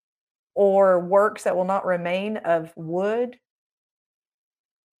or works that will not remain of wood,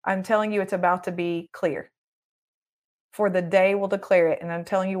 I'm telling you it's about to be clear. For the day will declare it. And I'm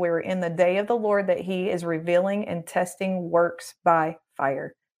telling you, we're in the day of the Lord that he is revealing and testing works by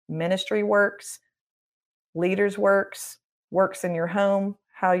fire. Ministry works, leaders works, works in your home,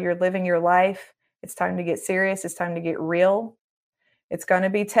 how you're living your life. It's time to get serious. It's time to get real. It's going to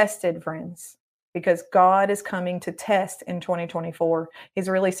be tested, friends, because God is coming to test in 2024. He's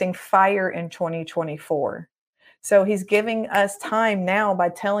releasing fire in 2024. So he's giving us time now by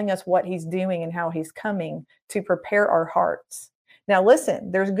telling us what he's doing and how he's coming to prepare our hearts. Now,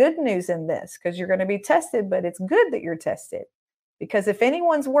 listen, there's good news in this because you're going to be tested, but it's good that you're tested. Because if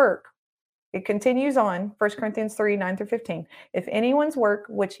anyone's work, it continues on, 1 Corinthians 3:9-15. If anyone's work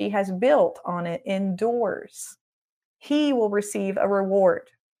which he has built on it endures, he will receive a reward.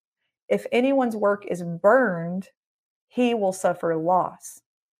 If anyone's work is burned, he will suffer loss,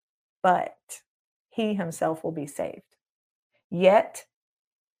 but he himself will be saved. Yet,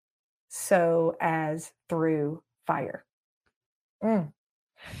 so as through fire.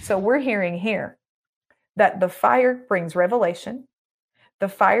 So we're hearing here that the fire brings revelation. The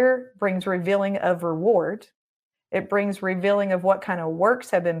fire brings revealing of reward. It brings revealing of what kind of works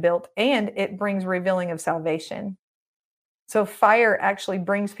have been built, and it brings revealing of salvation. So fire actually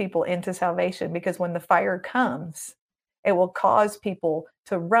brings people into salvation, because when the fire comes, it will cause people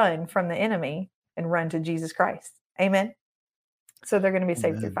to run from the enemy and run to Jesus Christ. Amen. So they're going to be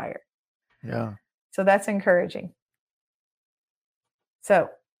saved through fire. Yeah. So that's encouraging. So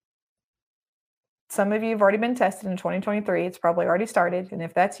some of you have already been tested in 2023. It's probably already started. And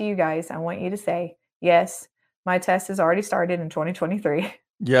if that's you guys, I want you to say, yes, my test has already started in 2023.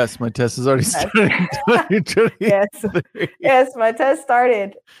 Yes, my test has already started in 2023. Yes, my test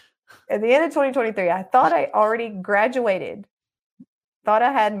started at the end of 2023. I thought I already graduated. Thought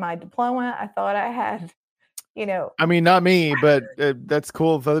I had my diploma. I thought I had, I mean, not me, but that's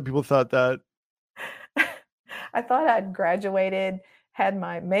cool if other people thought that. I thought I'd graduated,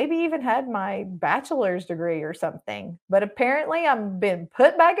 maybe even had my bachelor's degree or something. But apparently I've been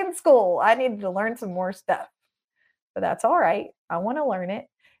put back in school. I needed to learn some more stuff. But that's all right. I want to learn it.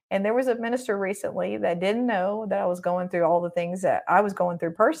 And there was a minister recently that didn't know that I was going through all the things that I was going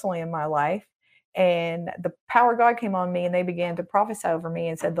through personally in my life. And the power of God came on me, and they began to prophesy over me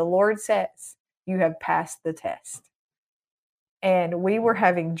and said, the Lord says, you have passed the test. And we were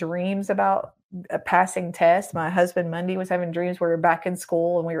having dreams about a passing test. My husband, Monday, was having dreams we were back in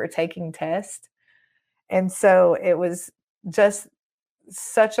school and we were taking tests. And so it was just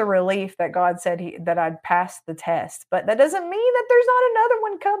such a relief that God said that I'd passed the test. But that doesn't mean that there's not another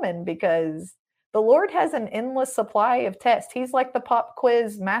one coming, because the Lord has an endless supply of tests. He's like the pop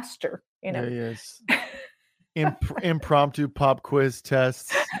quiz master, Yeah, yes. Impromptu pop quiz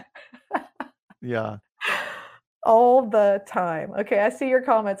tests. Yeah. All the time. Okay, I see your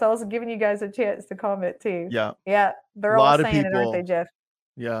comments. I was giving you guys a chance to comment too. Yeah. Yeah, they're all saying it, aren't they, Jeff?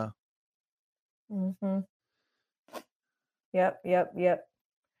 Yeah. Mm-hmm. Yep.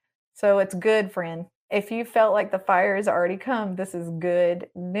 So it's good, friend. If you felt like the fire has already come, this is good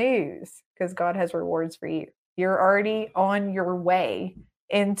news, because God has rewards for you. You're already on your way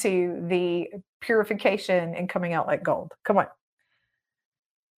into the purification and coming out like gold. Come on.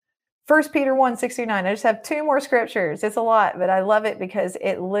 1 Peter 1:6-9. I just have 2 more scriptures. It's a lot, but I love it because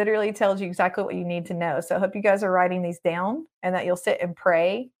it literally tells you exactly what you need to know. So I hope you guys are writing these down, and that you'll sit and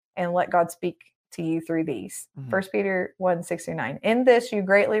pray and let God speak to you through these. 1 Peter 1:6-9. In this you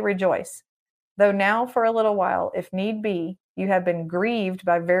greatly rejoice, though now for a little while, if need be, you have been grieved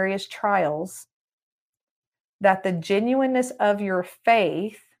by various trials, that the genuineness of your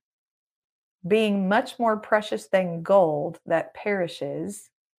faith, being much more precious than gold that perishes,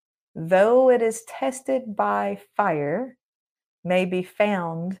 though it is tested by fire, may be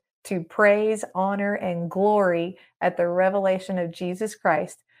found to praise, honor, and glory at the revelation of Jesus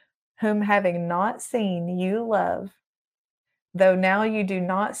Christ, whom having not seen you love, though now you do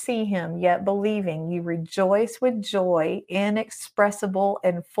not see him, yet believing you rejoice with joy inexpressible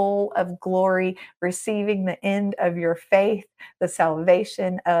and full of glory, receiving the end of your faith, the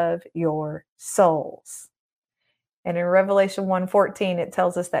salvation of your souls. And in Revelation 1:14, it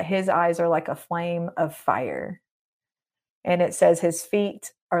tells us that his eyes are like a flame of fire. And it says his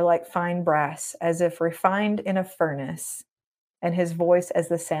feet are like fine brass, as if refined in a furnace, and his voice as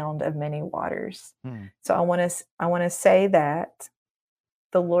the sound of many waters. So I want to say that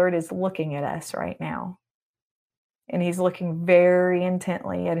the Lord is looking at us right now. And he's looking very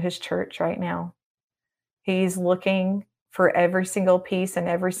intently at his church right now. He's looking for every single piece and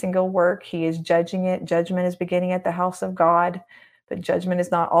every single work. He is judging it. Judgment is beginning at the house of God, but judgment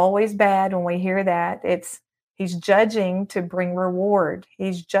is not always bad. When we hear that, he's judging to bring reward.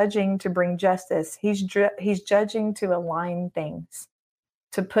 He's judging to bring justice. He's judging to align things,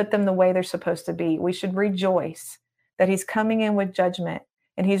 to put them the way they're supposed to be. We should rejoice that he's coming in with judgment,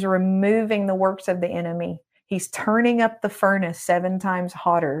 and he's removing the works of the enemy. He's turning up the furnace 7 times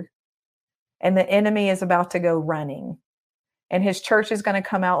hotter, and the enemy is about to go running. And his church is going to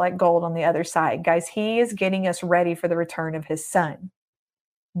come out like gold on the other side. Guys, he is getting us ready for the return of his son.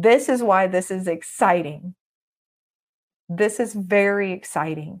 This is why this is exciting. This is very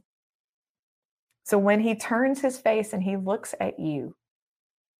exciting. So when he turns his face and he looks at you,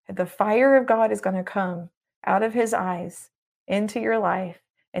 the fire of God is going to come out of his eyes into your life,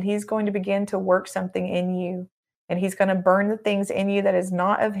 and he's going to begin to work something in you, and he's going to burn the things in you that is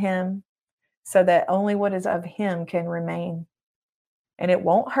not of him, so that only what is of him can remain. And it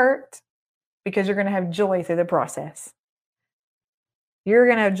won't hurt, because you're going to have joy through the process. You're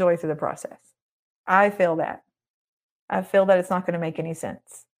going to have joy through the process. I feel that. I feel that it's not going to make any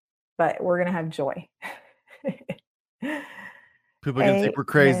sense, but we're going to have joy. People can think we're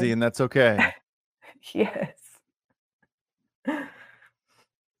crazy, and that's okay. Yes.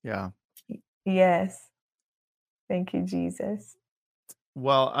 Yeah. Yes. Thank you, Jesus.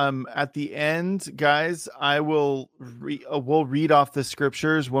 Well, at the end, guys, I will we'll read off the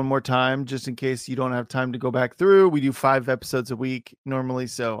scriptures one more time, just in case you don't have time to go back through. We do 5 episodes a week normally,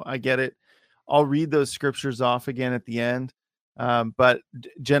 so I get it. I'll read those scriptures off again at the end. But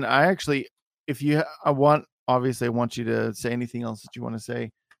Jen, I actually, obviously I want you to say anything else that you want to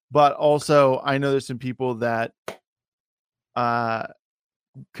say, but also I know there's some people that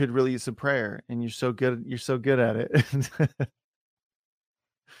could really use some prayer, and you're so good at it.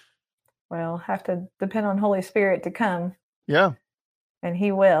 Well, have to depend on Holy Spirit to come. Yeah. And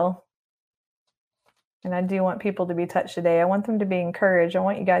he will. And I do want people to be touched today. I want them to be encouraged. I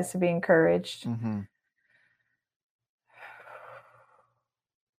want you guys to be encouraged. Mm-hmm.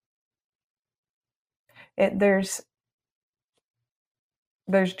 There's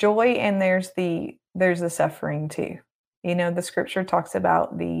joy, and there's the suffering too. You know, the scripture talks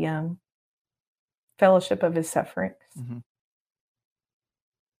about the fellowship of his sufferings. Mm-hmm.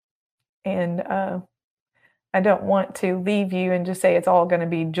 And I don't want to leave you and just say it's all going to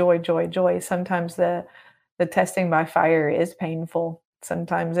be joy, joy, joy. Sometimes the testing by fire is painful.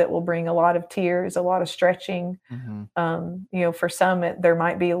 Sometimes it will bring a lot of tears, a lot of stretching. Mm-hmm. You know, for some, there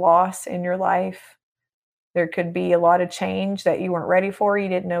might be loss in your life. There could be a lot of change that you weren't ready for. You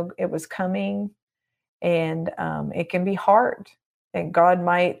didn't know it was coming. And it can be hard. And God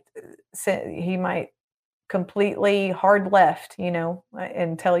might completely hard left, you know,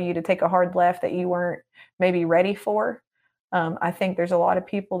 and tell you to take a hard left that you weren't maybe ready for. I think there's a lot of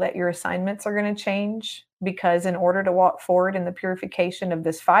people that your assignments are going to change, because in order to walk forward in the purification of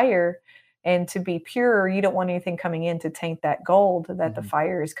this fire and to be pure, you don't want anything coming in to taint that gold that the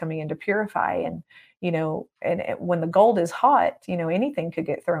fire is coming in to purify. And, you know, and when the gold is hot, you know, anything could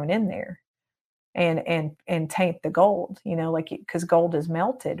get thrown in there and taint the gold, you know, like, because gold is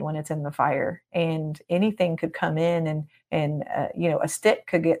melted when it's in the fire, and anything could come in and you know, a stick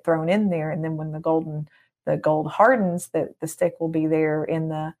could get thrown in there, and then when the gold hardens, the stick will be there in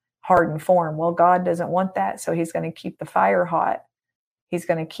the hardened form. Well, God doesn't want that, so he's going to keep the fire hot. He's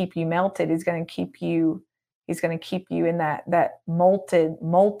going to keep you melted. He's going to keep you in that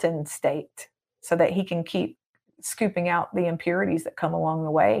molten state, so that he can keep scooping out the impurities that come along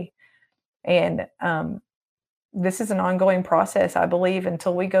the way. And this is an ongoing process, I believe,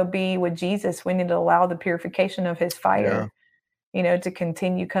 until we go be with Jesus. We need to allow the purification of his fire, you know, to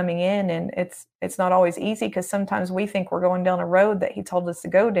continue coming in. And it's not always easy, because sometimes we think we're going down a road that he told us to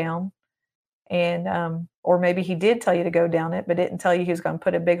go down. And or maybe he did tell you to go down it, but didn't tell you he was going to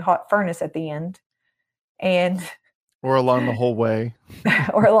put a big hot furnace at the end. And or along the whole way.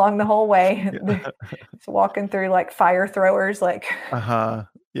 Or along the whole way. Just walking through like fire throwers, like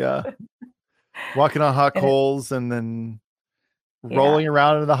yeah. Walking on hot coals and then rolling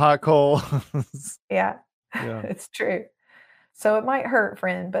around in the hot coals. Yeah, it's true. So it might hurt,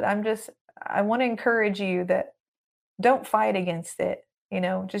 friend, but I want to encourage you that don't fight against it. You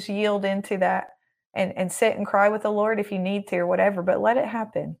know, just yield into that and sit and cry with the Lord if you need to, or whatever, but let it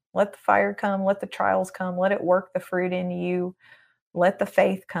happen. Let the fire come, let the trials come, let it work the fruit in you. Let the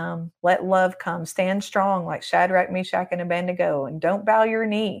faith come, let love come. Stand strong like Shadrach, Meshach, and Abednego, and don't bow your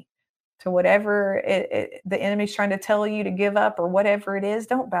knee to whatever the enemy's trying to tell you to give up, or whatever it is.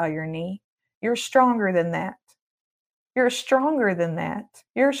 Don't bow your knee. You're stronger than that. You're stronger than that.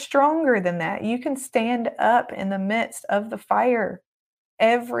 You're stronger than that. You can stand up in the midst of the fire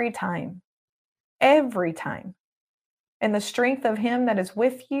every time. Every time. And the strength of him that is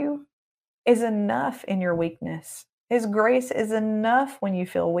with you is enough in your weakness. His grace is enough when you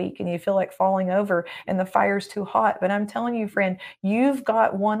feel weak and you feel like falling over and the fire's too hot. But I'm telling you, friend, you've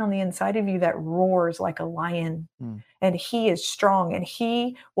got one on the inside of you that roars like a lion. And he is strong, and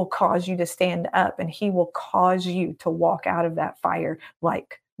he will cause you to stand up, and he will cause you to walk out of that fire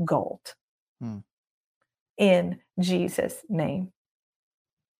like gold. In Jesus' name.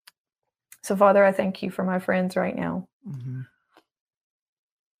 So, Father, I thank you for my friends right now.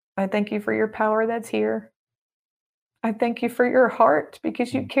 I thank you for your power that's here. I thank you for your heart,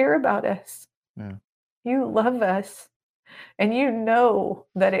 because you care about us. You love us. And you know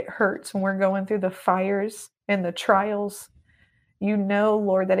that it hurts when we're going through the fires and the trials. You know,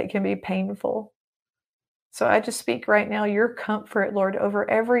 Lord, that it can be painful. So I just speak right now your comfort, Lord, over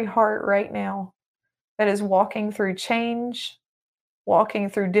every heart right now that is walking through change, walking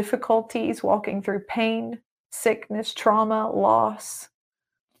through difficulties, walking through pain, sickness, trauma, loss.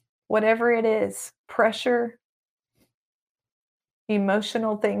 whatever it is, pressure,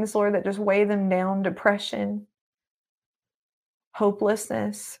 emotional things, Lord, that just weigh them down, depression,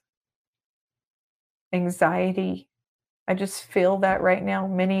 hopelessness, anxiety. I just feel that right now.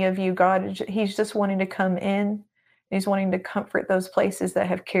 Many of you, God, He's just wanting to come in. He's wanting to comfort those places that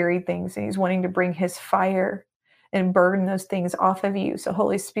have carried things. And He's wanting to bring His fire and burn those things off of you. So,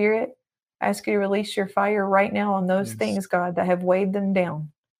 Holy Spirit, I ask you to release your fire right now on those things, God, that have weighed them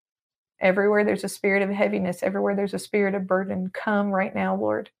down. Everywhere there's a spirit of heaviness, everywhere there's a spirit of burden, come right now,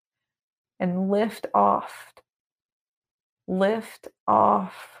 Lord, and lift off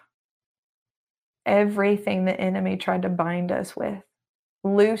everything the enemy tried to bind us with.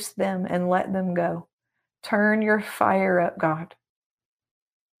 Loose them and let them go. Turn your fire up, God.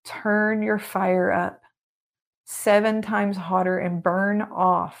 Turn your fire up 7 times hotter and burn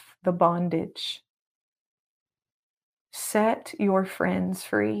off the bondage. Set your friends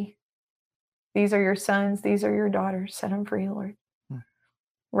free. These are your sons. These are your daughters. Set them free, Lord.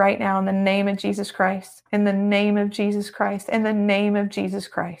 Right now, in the name of Jesus Christ, in the name of Jesus Christ, in the name of Jesus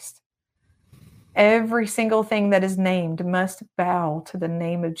Christ. Every single thing that is named must bow to the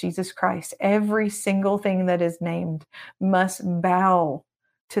name of Jesus Christ. Every single thing that is named must bow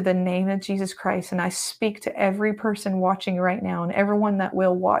to the name of Jesus Christ. And I speak to every person watching right now and everyone that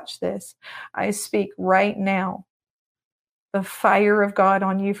will watch this. I speak right now the fire of God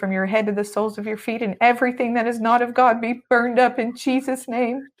on you from your head to the soles of your feet, and everything that is not of God be burned up in Jesus'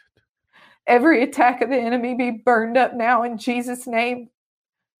 name. Every attack of the enemy be burned up now in Jesus' name.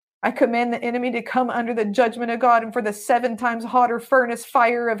 I command the enemy to come under the judgment of God and for the 7 times hotter furnace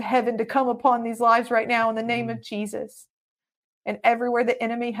fire of heaven to come upon these lives right now in the name of Jesus. And everywhere the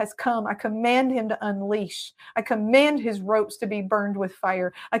enemy has come, I command him to unleash. I command his ropes to be burned with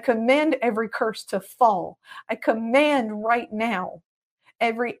fire. I command every curse to fall. I command right now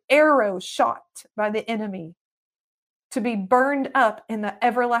every arrow shot by the enemy to be burned up in the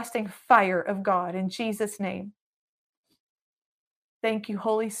everlasting fire of God in Jesus' name. Thank you,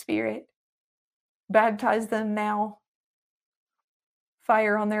 Holy Spirit. Baptize them now.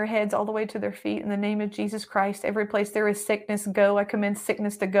 Fire on their heads all the way to their feet in the name of Jesus Christ. Every place there is sickness, go. I command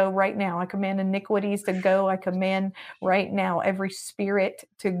sickness to go right now. I command iniquities to go. I command right now every spirit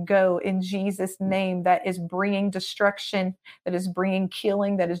to go in Jesus' name that is bringing destruction, that is bringing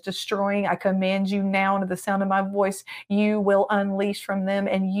killing, that is destroying. I command you now, under the sound of my voice, you will unleash from them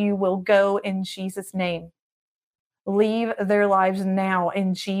and you will go in Jesus' name. Leave their lives now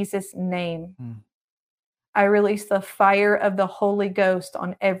in Jesus' name. I release the fire of the Holy Ghost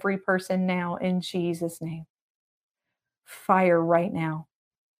on every person now in Jesus' name. Fire right now.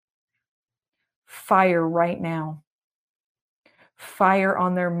 Fire right now. Fire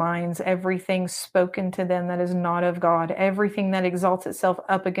on their minds. Everything spoken to them that is not of God. Everything that exalts itself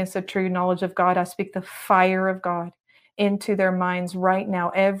up against the true knowledge of God. I speak the fire of God into their minds right now.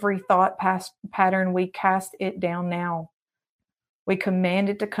 Every thought pattern, we cast it down now. We command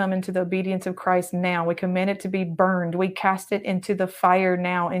it to come into the obedience of Christ now. We command it to be burned. We cast it into the fire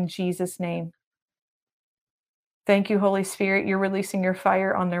now in Jesus' name. Thank you, Holy Spirit. You're releasing your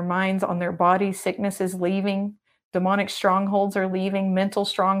fire on their minds, on their bodies. Sickness is leaving. Demonic strongholds are leaving. Mental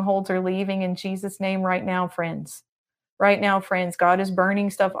strongholds are leaving in Jesus' name right now, friends. Right now, friends, God is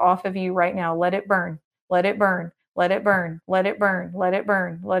burning stuff off of you right now. Let it burn. Let it burn. Let it burn. Let it burn. Let it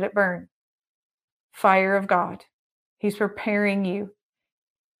burn. Let it burn. Fire of God. He's preparing you.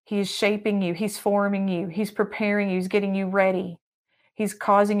 He's shaping you. He's forming you. He's preparing you. He's getting you ready. He's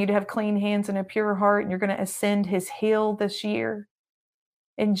causing you to have clean hands and a pure heart, and you're going to ascend His hill this year.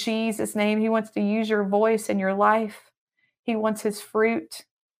 In Jesus' name, He wants to use your voice in your life. He wants His fruit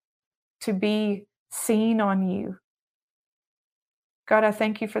to be seen on you. God, I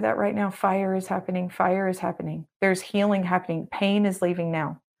thank you for that right now. Fire is happening. Fire is happening. There's healing happening. Pain is leaving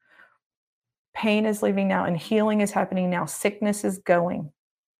now. Pain is leaving now, and healing is happening now. Sickness is going.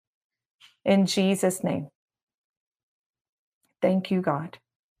 In Jesus' name. Thank you, God.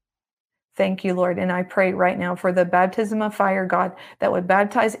 Thank you, Lord. And I pray right now for the baptism of fire, God, that would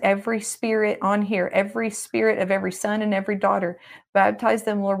baptize every spirit on here, every spirit of every son and every daughter. Baptize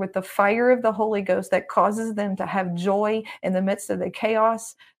them, Lord, with the fire of the Holy Ghost that causes them to have joy in the midst of the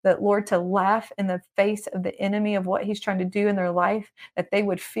chaos, that, Lord, to laugh in the face of the enemy of what he's trying to do in their life, that they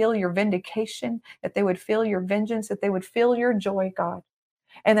would feel your vindication, that they would feel your vengeance, that they would feel your joy, God,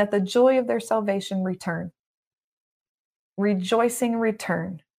 and that the joy of their salvation return. Rejoicing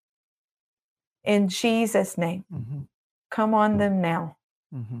return. In Jesus' name. Come on them now.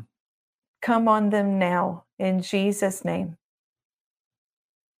 Come on them now. In Jesus' name.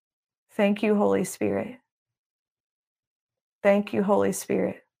 Thank you, Holy Spirit. Thank you, Holy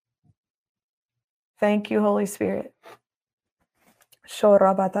Spirit. Thank you, Holy Spirit.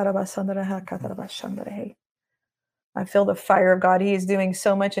 I feel the fire of God. He is doing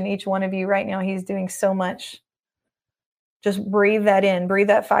so much in each one of you right now. He's doing so much. Just breathe that in. Breathe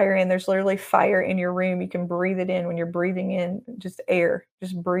that fire in. There's literally fire in your room. You can breathe it in when you're breathing in just air.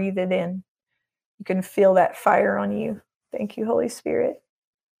 Just breathe it in. You can feel that fire on you. Thank you, Holy Spirit.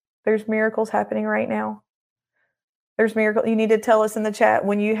 There's miracles happening right now. There's miracle. You need to tell us in the chat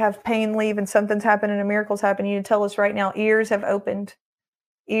when you have pain leave and something's happening and a miracle's happening. You need to tell us right now. Ears have opened.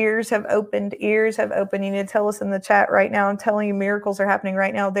 Ears have opened. Ears have opened. You need to tell us in the chat right now. I'm telling you, miracles are happening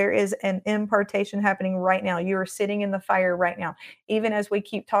right now. There is an impartation happening right now. You are sitting in the fire right now. Even as we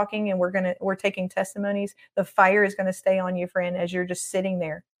keep talking and we're taking testimonies, the fire is going to stay on you, friend, as you're just sitting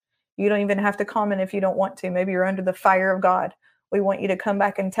there. You don't even have to comment if you don't want to. Maybe you're under the fire of God. We want you to come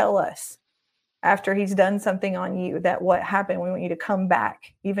back and tell us after he's done something on you that what happened. We want you to come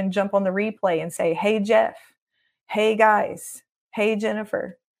back, even jump on the replay and say, hey, Jeff, hey, guys, hey,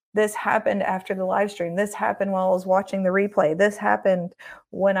 Jennifer, this happened after the live stream. This happened while I was watching the replay. This happened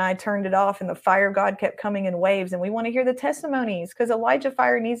when I turned it off and the fire of God kept coming in waves. And we want to hear the testimonies because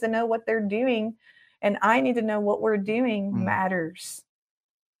ElijahFire needs to know what they're doing. And I need to know what we're doing matters.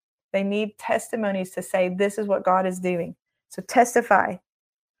 They need testimonies to say, this is what God is doing. So testify.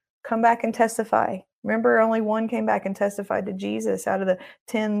 Come back and testify. Remember, only one came back and testified to Jesus out of the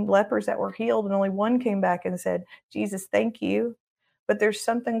 10 lepers that were healed. And only one came back and said, Jesus, thank you. But there's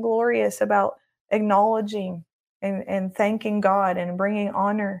something glorious about acknowledging and thanking God and bringing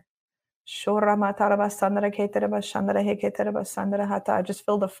honor. I just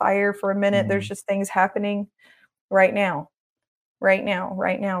feel the fire for a minute. There's just things happening right now. Right now,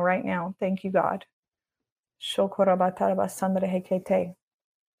 right now, right now. Thank you, God. I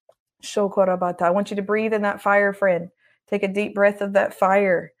want you to breathe in that fire, friend. Take a deep breath of that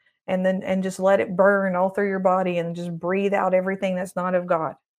fire and just let it burn all through your body and just breathe out everything that's not of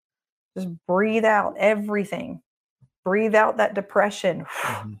God. Just breathe out everything. Breathe out that depression.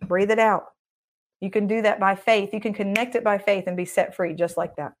 Breathe it out. You can do that by faith. You can connect it by faith and be set free just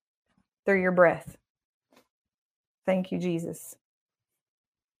like that through your breath. Thank you, Jesus.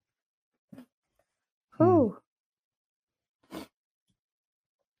 Whew.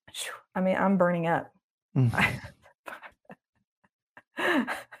 I mean, I'm burning up.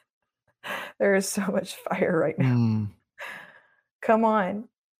 There is so much fire right now. Come on.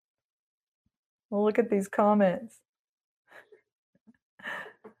 Well, look at these comments.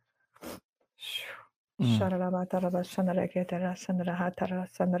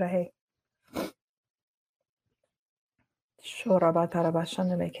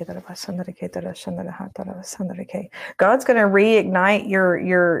 God's going to reignite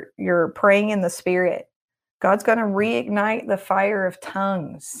your praying in the spirit. God's going to reignite the fire of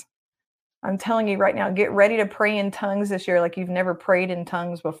tongues. I'm telling you right now, get ready to pray in tongues this year like you've never prayed in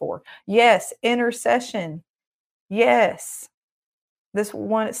tongues before. Yes, intercession. Yes. This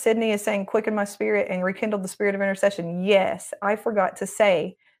one, Sydney is saying, quicken my spirit and rekindle the spirit of intercession. Yes, I forgot to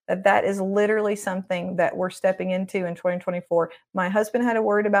say that is literally something that we're stepping into in 2024. My husband had a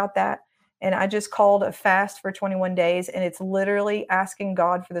word about that, and I just called a fast for 21 days, and it's literally asking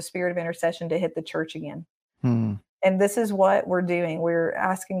God for the spirit of intercession to hit the church again. And this is what we're doing. We're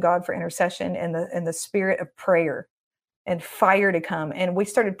asking God for intercession and the spirit of prayer and fire to come. And we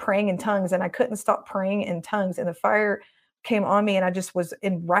started praying in tongues, and I couldn't stop praying in tongues, and the fire came on me, and I just was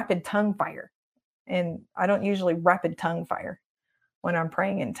in rapid tongue fire. And I don't usually rapid tongue fire when I'm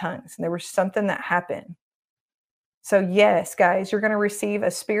praying in tongues. And there was something that happened. So yes, guys, you're going to receive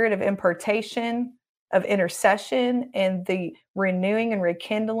a spirit of impartation, of intercession, and the renewing and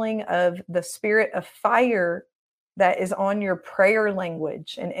rekindling of the spirit of fire that is on your prayer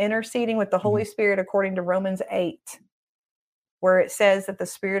language and interceding with the Holy Spirit according to Romans 8, where it says that the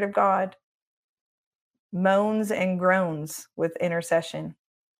Spirit of God moans and groans with intercession.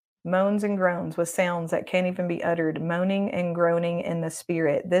 Moans and groans with sounds that can't even be uttered, moaning and groaning in the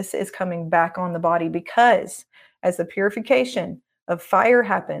spirit. This is coming back on the body because as the purification of fire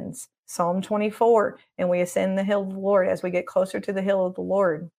happens, Psalm 24, and we ascend the hill of the Lord, as we get closer to the hill of the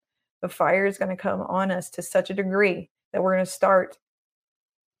Lord, the fire is going to come on us to such a degree that we're going to start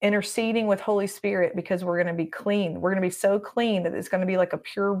interceding with Holy Spirit because we're going to be clean. We're going to be so clean that it's going to be like a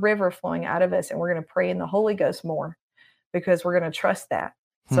pure river flowing out of us, and we're going to pray in the Holy Ghost more because we're going to trust that.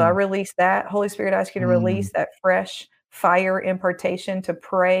 So I release that. Holy Spirit, I ask you to release that fresh fire impartation to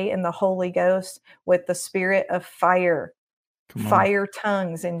pray in the Holy Ghost with the spirit of fire, fire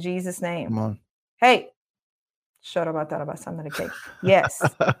tongues in Jesus' name. Come on. Hey, yes,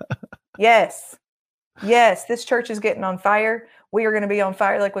 yes, yes. This church is getting on fire. We are going to be on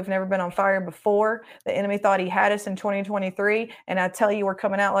fire like we've never been on fire before. The enemy thought he had us in 2023. And I tell you, we're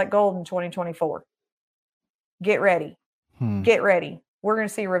coming out like gold in 2024. Get ready. Get ready. We're going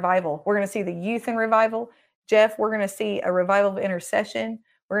to see revival. We're going to see the youth in revival. Jeff, we're going to see a revival of intercession.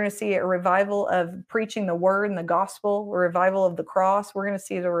 We're going to see a revival of preaching the word and the gospel, a revival of the cross. We're going to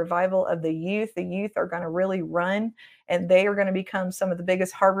see the revival of the youth. The youth are going to really run, and they are going to become some of the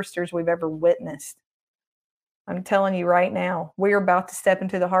biggest harvesters we've ever witnessed. I'm telling you right now, we're about to step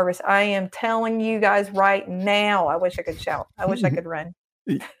into the harvest. I am telling you guys right now. I wish I could shout. I wish I could run.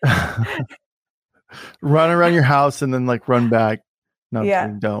 Run around your house and then like run back. No, Yeah.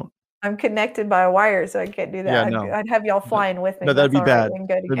 don't. I'm connected by a wire, so I can't do that. Yeah, no. I'd have y'all flying with me. No, that'd be bad. Right. We can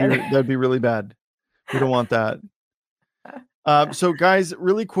go together. That'd be really bad. We don't want that. So guys,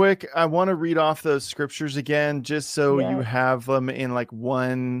 really quick, I want to read off those scriptures again, just so you have them in like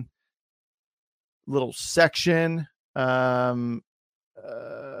one little section. Let me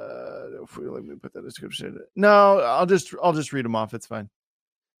put that description. No, I'll just read them off. It's fine.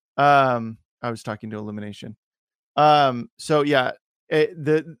 I was talking to Illumination. So yeah,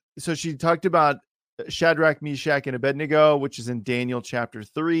 so she talked about Shadrach, Meshach, and Abednego, which is in Daniel chapter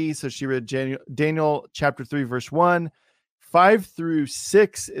 3. So she read Daniel chapter 3, verse 1, 5 through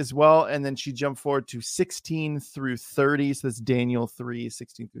 6 as well. And then she jumped forward to 16 through 30. So that's Daniel 3,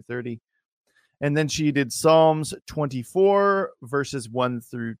 16 through 30. And then she did Psalms 24, verses 1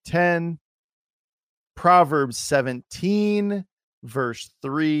 through 10, Proverbs 17, verse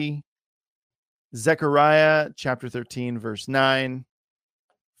 3, Zechariah chapter 13, verse 9,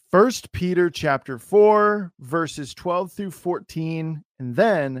 1 Peter chapter 4, verses 12 through 14, and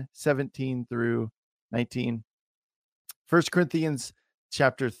then 17 through 19. 1 Corinthians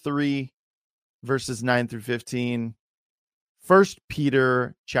chapter 3, verses 9 through 15. 1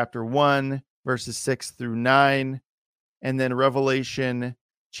 Peter chapter 1, verses 6 through 9. And then Revelation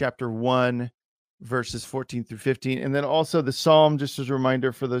chapter 1, verses 14 through 15. And then also the Psalm, just as a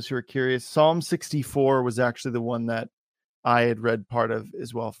reminder for those who are curious, Psalm 64 was actually the one that I had read part of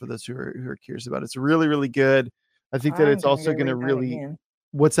as well, for those who are curious about it. It's really, really good. I think that it's also going to really...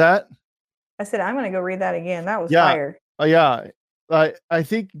 What's that? I said, I'm going to go read that again. That was fire. Oh, yeah. I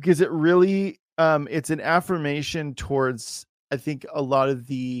think because it really, it's an affirmation towards, I think, a lot of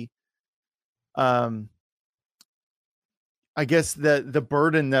the, I guess the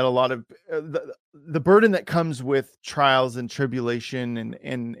burden that a lot of the burden that comes with trials and tribulation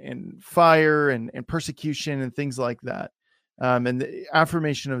and fire and persecution and things like that. And the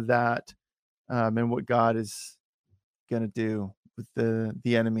affirmation of that, and what God is going to do with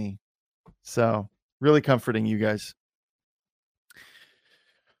the enemy. So really comforting, you guys.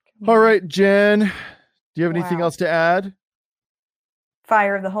 All right, Jen, do you have anything else to add?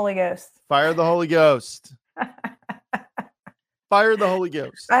 Fire of the Holy Ghost. Fire of the Holy Ghost. Fire of the Holy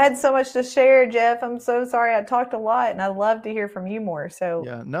Ghost. I had so much to share, Jeff. I'm so sorry. I talked a lot, and I'd love to hear from you more. So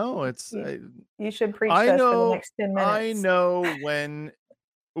yeah, no, it's you should preach to us for the next 10 minutes. I know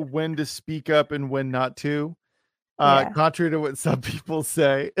when to speak up and when not to. Contrary to what some people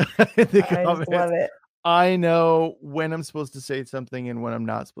say in the comments, just love it. I know when I'm supposed to say something and when I'm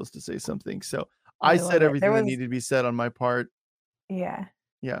not supposed to say something. So I said everything that needed to be said on my part. Yeah.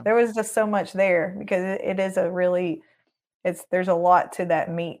 Yeah. There was just so much there, because it is a really, there's a lot to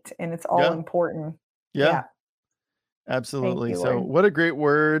that meat, and it's all important. Yeah. Absolutely. You, so Lord. What a great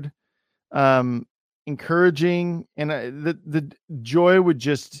word. Encouraging, and the joy would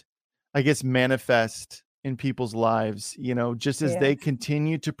just, I guess, manifest in people's lives, just as they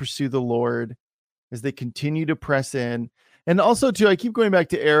continue to pursue the Lord, as they continue to press in. And also too, I keep going back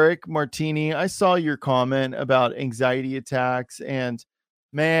to Eric Martini. I saw your comment about anxiety attacks, and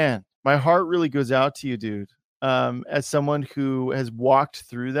man, my heart really goes out to you, dude. As someone who has walked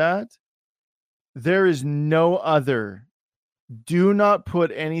through that, there is no other. Do not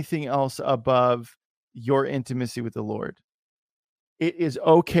put anything else above your intimacy with the Lord. It is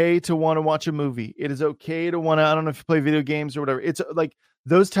okay to want to watch a movie. It is okay to want to, I don't know if you play video games or whatever. It's like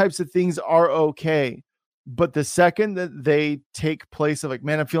those types of things are okay. But the second that they take place of like,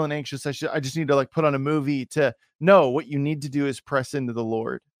 man, I'm feeling anxious, I just need to like put on a movie, to no, what you need to do is press into the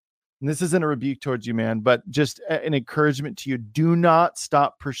Lord. And this isn't a rebuke towards you, man, but just an encouragement to you. Do not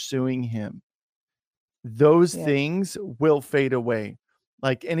stop pursuing him. Those things will fade away.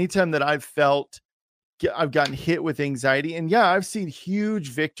 Like anytime that I've gotten hit with anxiety, and I've seen huge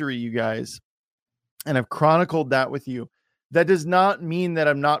victory, you guys, and I've chronicled that with you. That does not mean that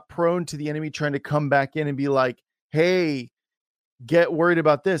I'm not prone to the enemy trying to come back in and be like, hey, get worried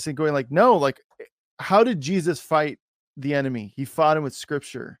about this, and going like, no, like, how did Jesus fight the enemy? He fought him with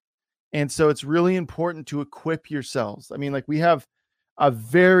scripture. And so it's really important to equip yourselves. I mean, like, we have a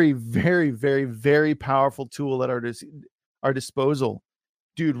very, very, very, very powerful tool at our disposal.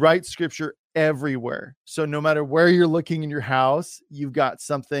 Dude, write scripture everywhere. So no matter where you're looking in your house, you've got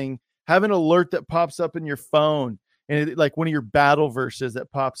something. Have an alert that pops up in your phone, and like one of your battle verses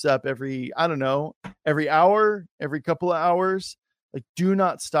that pops up every hour, every couple of hours. Like, do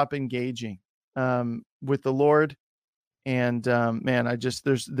not stop engaging with the Lord. And man,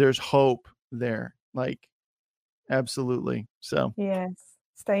 there's hope there. Like, absolutely. So Yes.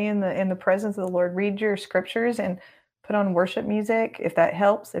 Stay in the presence of the Lord. Read your scriptures and put on worship music if that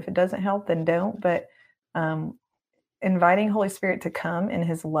helps. If it doesn't help, then don't. But um, inviting Holy Spirit to come in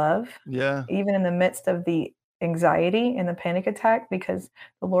his love, yeah, even in the midst of the anxiety and the panic attack, because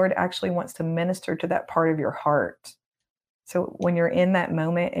the Lord actually wants to minister to that part of your heart. So when you're in that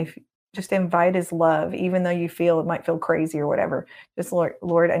moment, if just invite his love, even though you feel it might feel crazy or whatever, just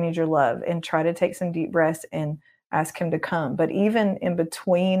Lord, I need your love, and try to take some deep breaths and ask him to come. But even in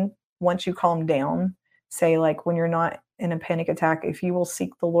between, once you calm down, say, like, when you're not in a panic attack, if you will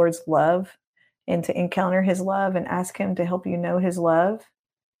seek the Lord's love and to encounter his love and ask him to help you know his love,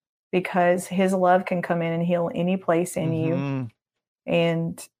 because his love can come in and heal any place in you.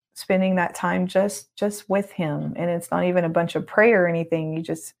 And spending that time just with him, and it's not even a bunch of prayer or anything, you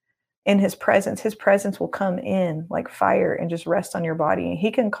just in his presence will come in like fire and just rest on your body.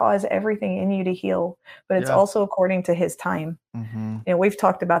 He can cause everything in you to heal, but it's also according to his time. And we've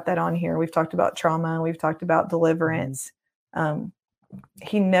talked about that on here. We've talked about trauma, we've talked about deliverance.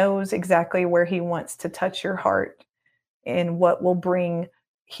 He knows exactly where he wants to touch your heart and what will bring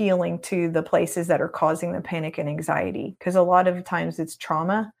healing to the places that are causing the panic and anxiety. Because a lot of times it's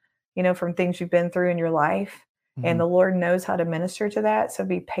trauma, from things you've been through in your life. And the Lord knows how to minister to that. So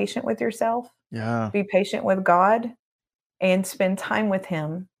be patient with yourself. Yeah. Be patient with God and spend time with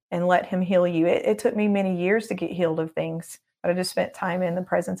him and let him heal you. It took me many years to get healed of things, but I just spent time in the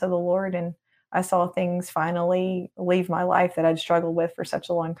presence of the Lord, and I saw things finally leave my life that I'd struggled with for such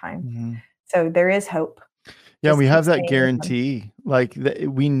a long time. So there is hope. Yeah, Just we keep have that staying with him. guarantee. Like,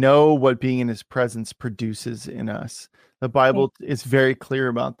 we know what being in his presence produces in us. The Bible is very clear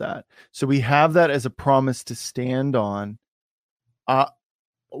about that. So we have that as a promise to stand on.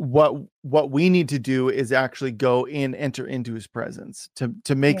 What we need to do is actually enter into his presence,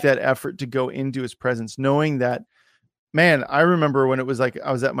 to make that effort to go into his presence, knowing that, man, I remember when it was like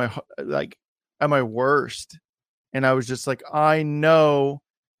I was at my worst, and I was just like, I know,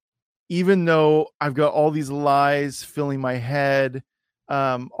 even though I've got all these lies filling my head,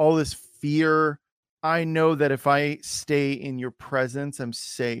 all this fear, I know that if I stay in your presence, I'm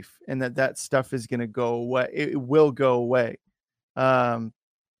safe, and that stuff is going to go away. It will go away. Yeah,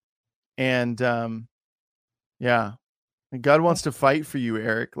 and God wants to fight for you,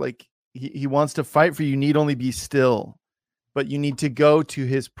 Eric. Like, he wants to fight for you. You need only be still, but you need to go to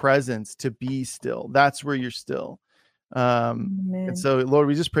his presence to be still. That's where you're still. And so, Lord,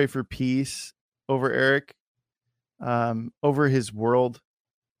 we just pray for peace over Eric, over his world,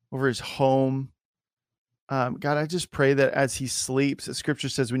 over his home. God, I just pray that as he sleeps, the scripture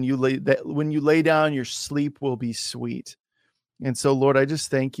says, when you lay down, your sleep will be sweet. And so, Lord, I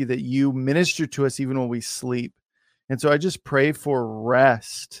just thank you that you minister to us even when we sleep. And so I just pray for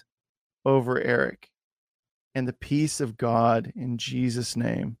rest over Eric and the peace of God in Jesus'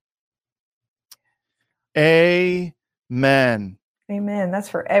 name. Amen. Amen. That's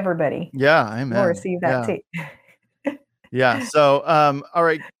for everybody. Yeah, amen. We'll receive that too. Yeah. So, all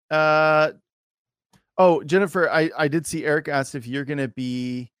right. Jennifer, I did see Eric asked if you're going to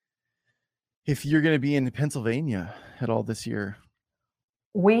be in Pennsylvania at all this year.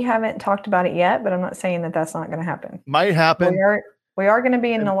 We haven't talked about it yet, but I'm not saying that that's not going to happen. Might happen. We are going to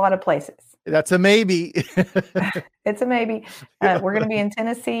be in a lot of places. That's a maybe. It's a maybe. We're going to be in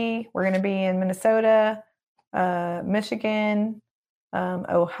Tennessee. We're going to be in Minnesota, Michigan,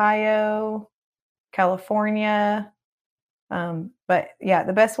 Ohio, California. But yeah,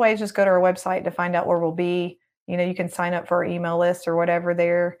 the best way is just go to our website to find out where we'll be. You can sign up for our email list or whatever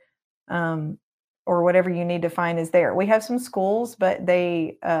there, or whatever you need to find is there. We have some schools, but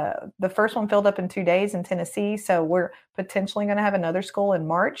the first one filled up in 2 days in Tennessee. So we're potentially going to have another school in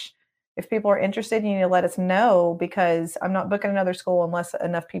March. If people are interested, you need to let us know, because I'm not booking another school unless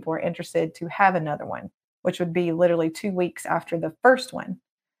enough people are interested to have another one, which would be literally 2 weeks after the first one.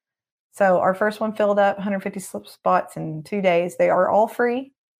 So our first one filled up 150 spots in 2 days. They are all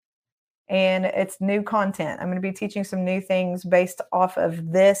free, and it's new content. I'm going to be teaching some new things based off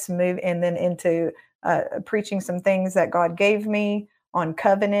of this move, and then into preaching some things that God gave me, on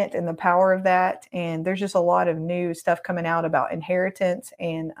covenant and the power of that. And there's just a lot of new stuff coming out about inheritance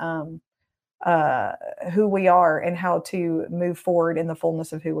and who we are and how to move forward in the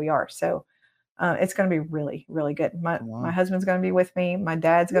fullness of who we are. So it's going to be really, really good. My husband's going to be with me. My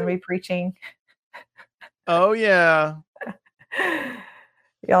dad's going to be preaching. Oh, yeah.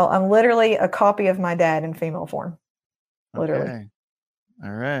 Y'all, I'm literally a copy of my dad in female form. Literally. Okay.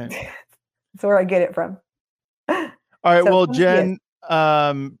 All right. That's where I get it from. All right. Well, Jen,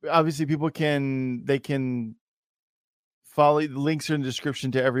 obviously people can follow. The links are in the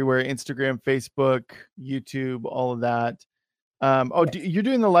description to everywhere: Instagram, Facebook, YouTube, all of that. You're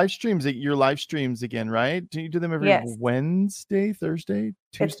doing the live streams, your live streams again, right? Do you do them every Wednesday, Thursday,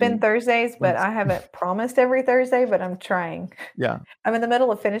 Tuesday? It's been Thursdays, but I haven't promised every Thursday, but I'm trying. Yeah. I'm in the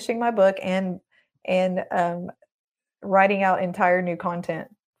middle of finishing my book and writing out entire new content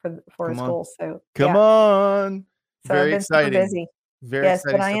for school. So come on. So Very I've been exciting. super busy. Very yes,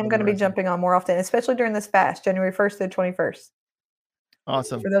 exciting. But I am going to be jumping on more often, especially during this fast, January 1st to the 21st.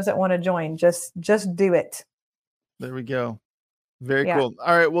 Awesome. For those that want to join, just do it. There we go. Very cool.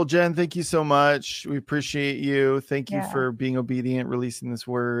 All right. Well, Jen, thank you so much. We appreciate you. Thank you for being obedient, releasing this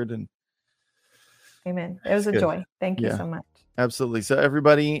word. And amen. It was a joy. Thank you so much. Absolutely. So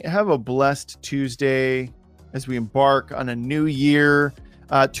everybody have a blessed Tuesday as we embark on a new year.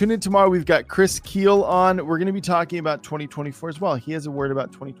 Tune in tomorrow. We've got Chris Keel on. We're going to be talking about 2024 as well. He has a word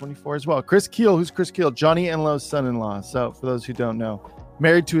about 2024 as well. Chris Keel. Who's Chris Keel? Johnny Enlow's son-in-law. So for those who don't know,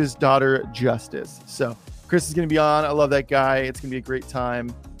 married to his daughter, Justice. So Chris is going to be on. I love that guy. It's going to be a great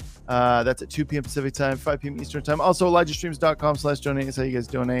time. That's at 2 p.m. Pacific time, 5 p.m. Eastern time. Also, ElijahStreams.com/donate is how you guys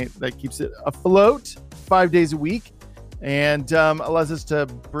donate. That keeps it afloat 5 days a week and allows us to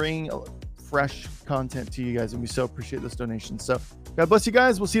bring fresh content to you guys. And we so appreciate those donations. So God bless you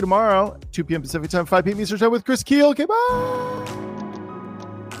guys. We'll see you tomorrow, 2 p.m. Pacific time, 5 p.m. Eastern time with Chris Keel. Okay, bye.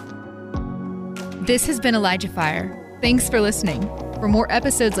 This has been ElijahFire. Thanks for listening. For more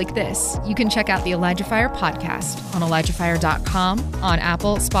episodes like this, you can check out the ElijahFire podcast on ElijahFire.com, on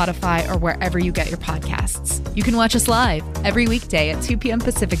Apple, Spotify, or wherever you get your podcasts. You can watch us live every weekday at 2 p.m.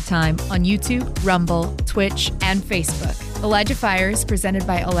 Pacific time on YouTube, Rumble, Twitch, and Facebook. ElijahFire is presented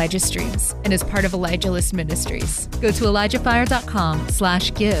by Elijah Streams and is part of Elijah List Ministries. Go to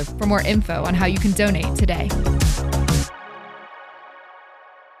ElijahFire.com/give for more info on how you can donate today.